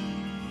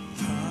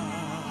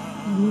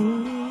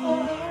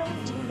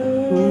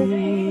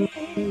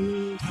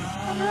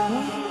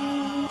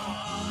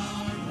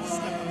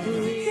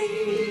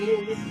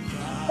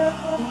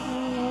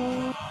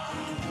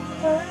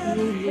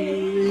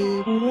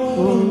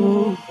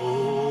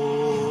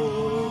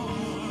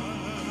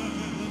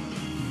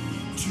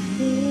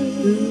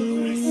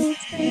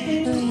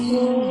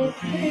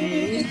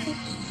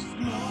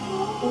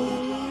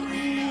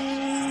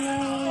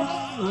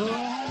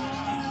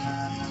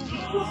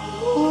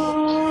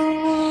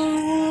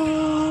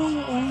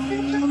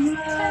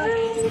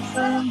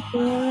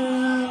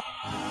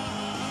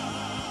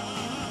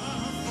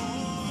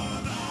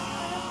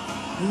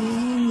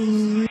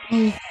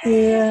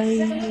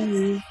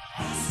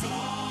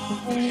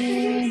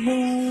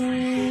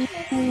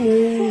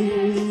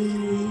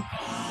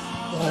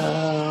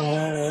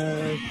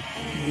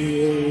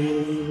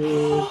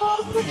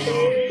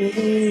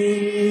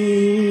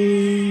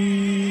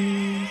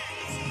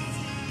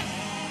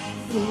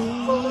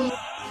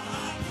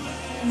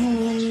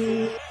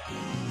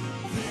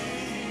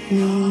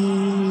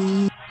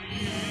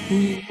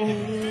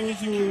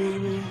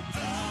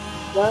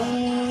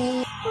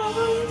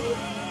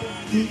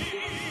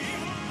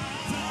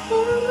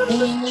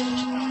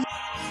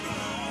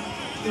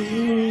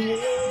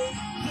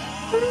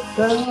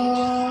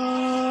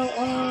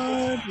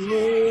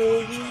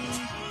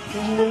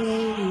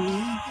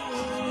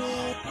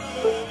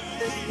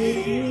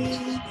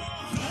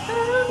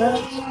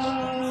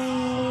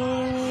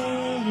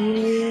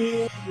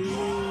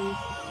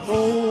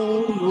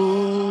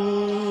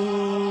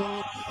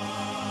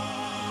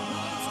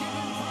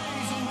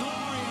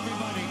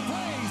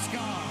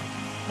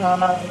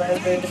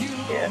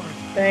 Hallelujah.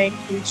 Thank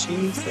you,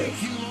 Jesus.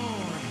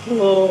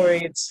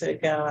 Glory to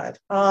God.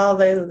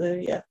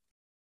 Hallelujah.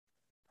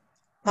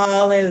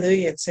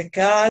 Hallelujah. To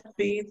God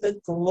be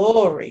the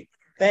glory.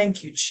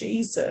 Thank you,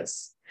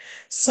 Jesus.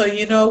 So,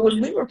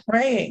 when we were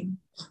praying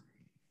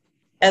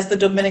as the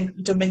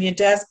Dominion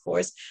Task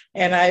Force,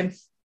 and I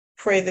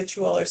pray that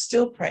you all are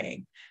still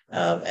praying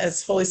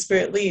as Holy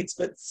Spirit leads,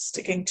 but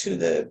sticking to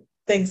the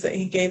things that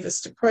He gave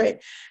us to pray,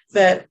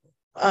 that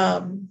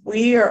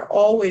we are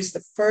always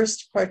the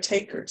first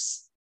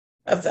partakers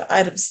of the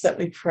items that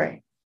we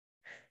pray.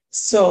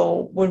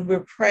 So when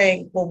we're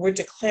praying, when we're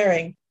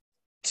declaring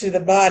to the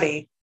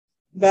body,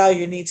 bow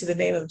your knee to the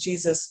name of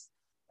Jesus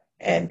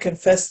and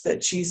confess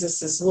that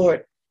Jesus is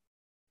Lord,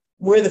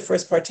 we're the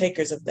first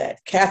partakers of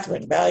that.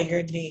 Catherine, bow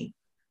your knee.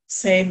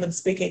 Same when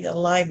speaking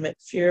alignment,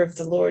 fear of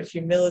the Lord,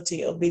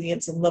 humility,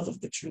 obedience, and love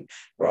of the truth.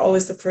 We're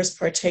always the first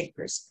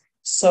partakers.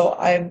 So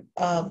I'm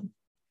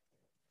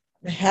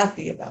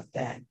happy about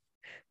that.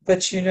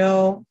 But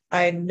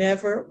I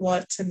never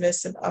want to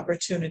miss an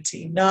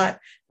opportunity. Not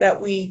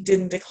that we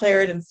didn't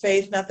declare it in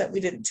faith, not that we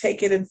didn't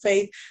take it in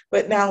faith,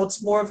 but now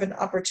it's more of an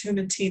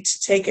opportunity to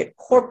take it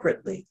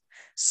corporately.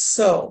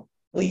 So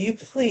will you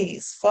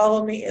please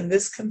follow me in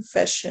this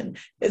confession?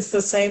 It's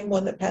the same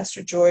one that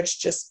Pastor George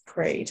just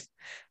prayed.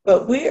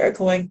 But we are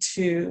going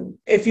to,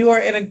 if you are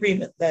in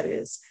agreement, that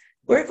is,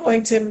 we're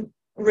going to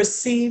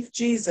receive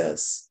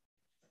Jesus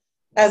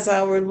as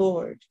our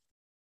Lord.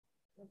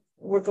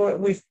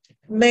 We've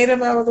made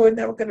him our Lord,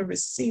 now we're going to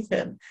receive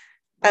him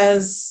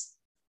as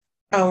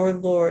our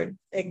Lord,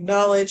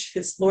 acknowledge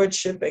his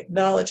lordship,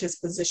 acknowledge his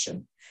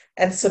position,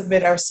 and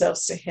submit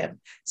ourselves to him.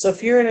 So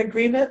if you're in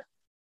agreement,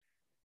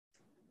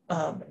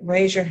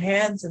 raise your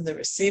hands in the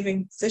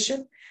receiving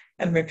position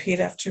and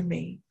repeat after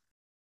me.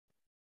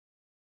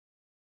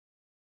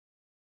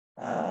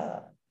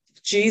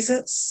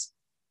 Jesus,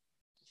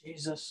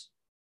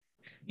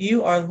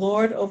 you are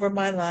Lord over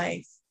my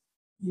life.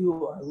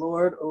 You are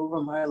Lord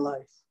over my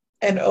life.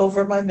 And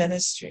over my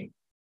ministry.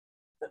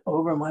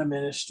 Over my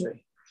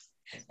ministry.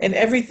 In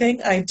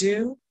everything I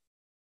do.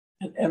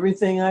 And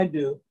everything I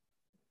do.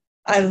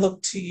 I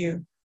look to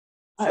you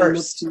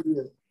first. I look to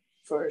you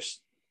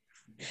first.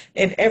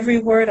 In every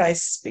word I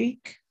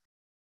speak.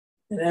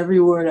 In every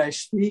word I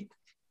speak.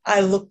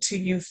 I look to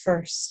you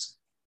first.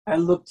 I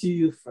look to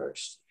you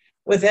first.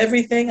 With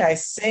everything I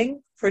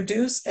sing,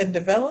 produce, and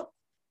develop.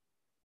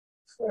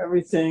 For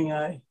everything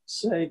I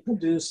say,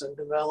 produce, and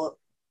develop.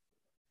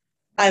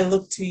 I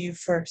look to you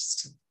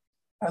first.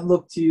 I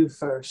look to you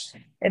first.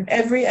 In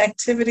every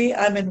activity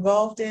I'm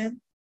involved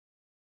in.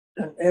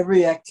 In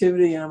every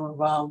activity I'm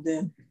involved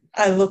in.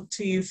 I look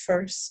to you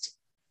first.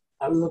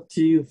 I look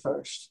to you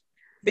first.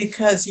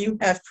 Because you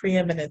have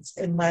preeminence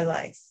in my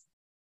life.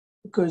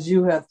 Because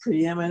you have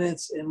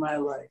preeminence in my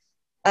life.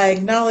 I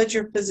acknowledge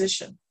your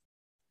position.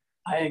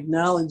 I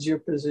acknowledge your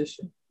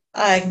position.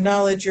 I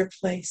acknowledge your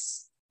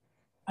place.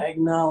 I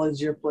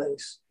acknowledge your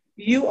place.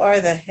 You are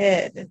the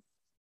head.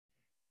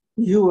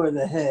 You are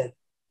the head.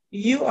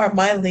 You are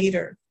my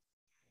leader.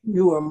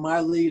 You are my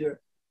leader.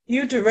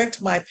 You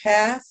direct my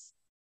path.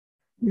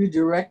 You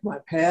direct my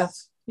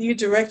path. You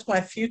direct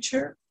my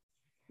future.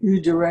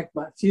 You direct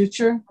my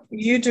future.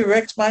 You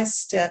direct my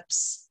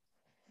steps.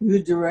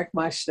 You direct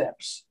my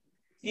steps.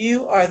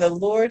 You are the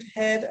Lord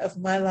head of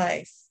my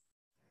life.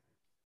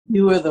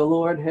 You are the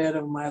Lord head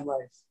of my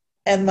life.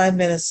 And my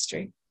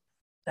ministry.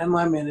 And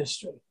my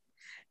ministry.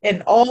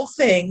 in all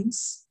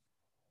things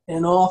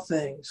in all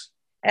things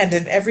and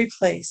in every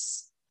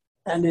place.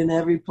 and in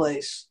every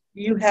place.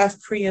 You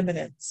have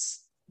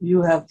preeminence.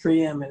 You have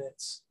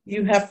preeminence.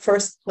 You have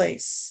first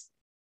place.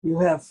 You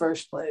have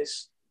first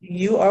place.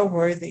 You are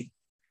worthy.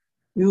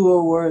 You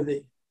are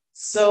worthy.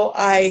 So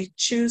I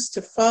choose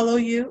to follow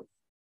you.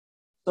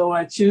 So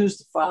I choose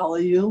to follow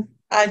you.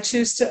 I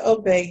choose to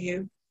obey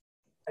you.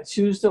 I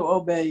choose to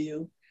obey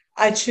you.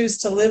 I choose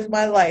to live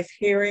my life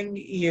hearing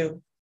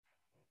you.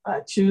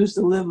 I choose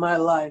to live my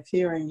life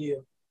hearing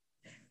you.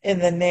 In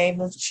the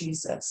name of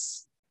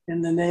Jesus.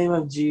 In the name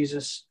of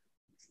Jesus.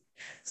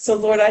 So,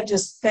 Lord, I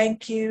just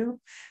thank you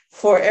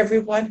for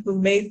everyone who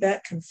made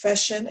that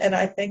confession. And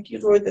I thank you,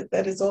 Lord, that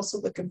that is also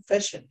the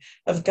confession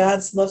of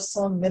God's Love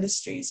Song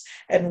Ministries.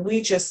 And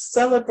we just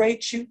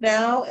celebrate you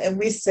now and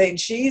we say,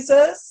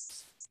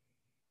 Jesus,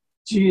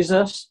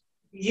 Jesus,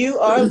 you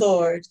are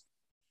Lord.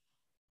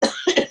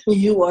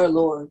 you are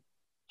Lord.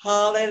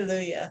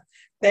 Hallelujah.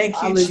 Thank you,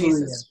 Hallelujah.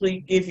 Jesus.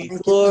 We give you Thank you,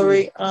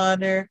 glory, Jesus.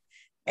 honor,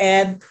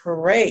 and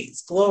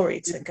praise. Glory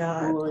to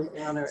God. Glory,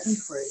 honor, and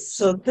praise.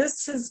 So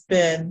this has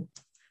been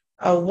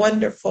a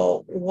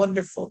wonderful,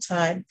 wonderful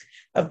time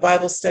of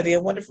Bible study,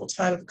 a wonderful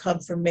time of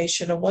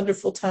confirmation, a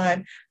wonderful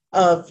time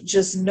of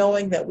just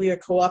knowing that we are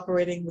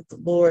cooperating with the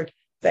Lord,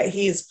 that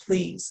He is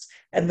pleased,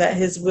 and that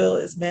His will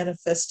is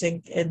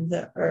manifesting in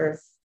the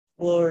earth.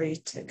 Glory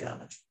to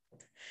God.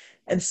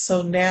 And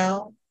so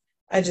now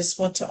I just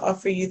want to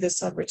offer you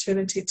this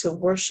opportunity to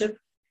worship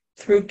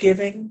through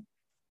giving.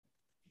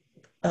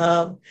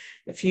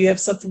 If you have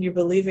something you're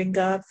believing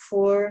God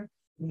for,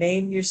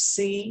 name your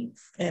seed,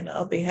 and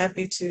I'll be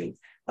happy to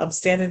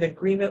stand in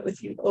agreement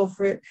with you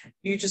over it.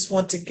 You just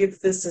want to give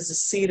this as a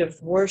seed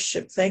of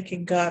worship,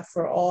 thanking God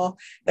for all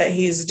that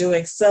He is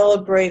doing,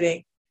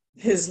 celebrating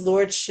His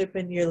lordship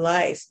in your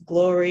life.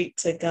 Glory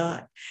to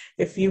God.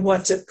 If you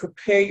want to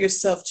prepare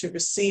yourself to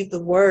receive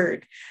the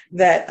word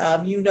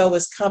that you know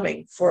is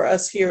coming for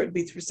us here, it would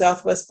be through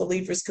Southwest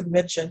Believers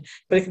Convention,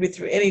 but it could be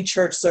through any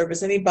church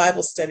service, any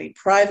Bible study,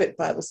 private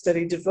Bible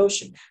study,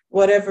 devotion,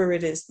 whatever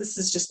it is. This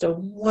is just a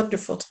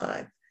wonderful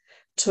time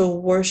to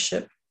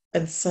worship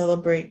and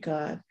celebrate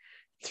God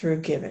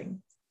through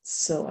giving.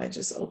 So I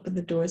just open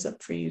the doors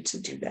up for you to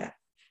do that.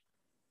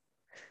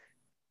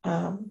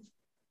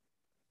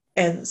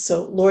 And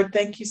so, Lord,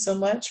 thank you so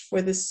much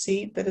for this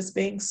seed that is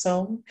being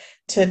sown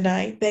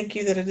tonight. Thank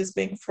you that it is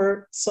being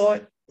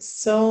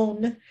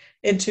sown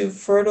into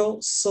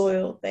fertile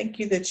soil. Thank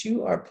you that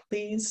you are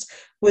pleased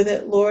with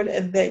it, Lord,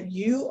 and that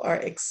you are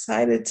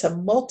excited to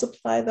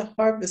multiply the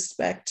harvest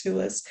back to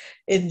us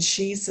in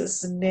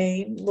Jesus'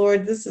 name.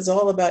 Lord, this is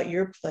all about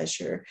your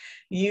pleasure.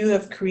 You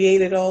have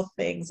created all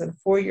things, and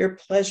for your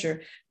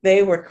pleasure,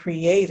 they were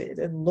created.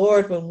 And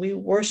Lord, when we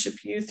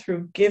worship you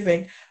through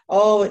giving,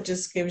 oh, it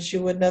just gives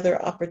you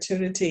another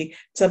opportunity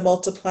to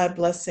multiply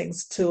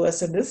blessings to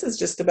us. And this is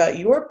just about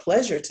your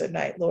pleasure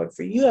tonight, Lord,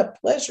 for you have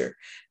pleasure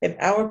in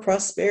our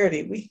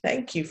prosperity. We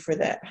thank you for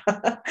that.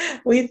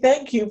 We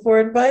thank you for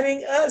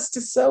inviting us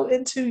to sow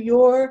into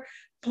your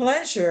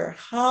pleasure.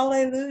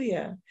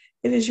 Hallelujah.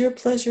 It is your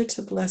pleasure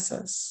to bless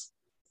us.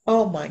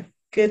 Oh my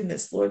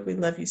goodness, Lord, we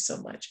love you so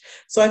much.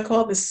 So I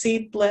call the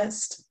seed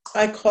blessed.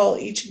 I call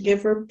each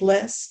giver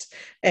blessed.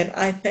 And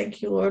I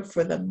thank you, Lord,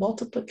 for the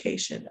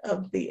multiplication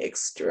of the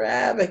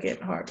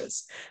extravagant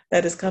harvest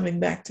that is coming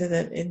back to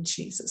them in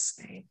Jesus'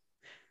 name.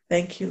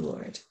 Thank you,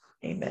 Lord.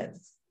 Amen.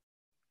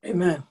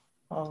 Amen.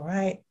 All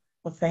right.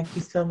 Well, thank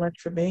you so much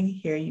for being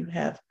here. You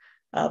have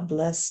a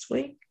blessed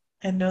week,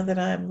 and know that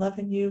I am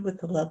loving you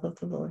with the love of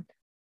the Lord.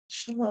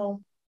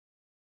 Shalom.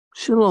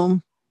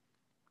 Shalom.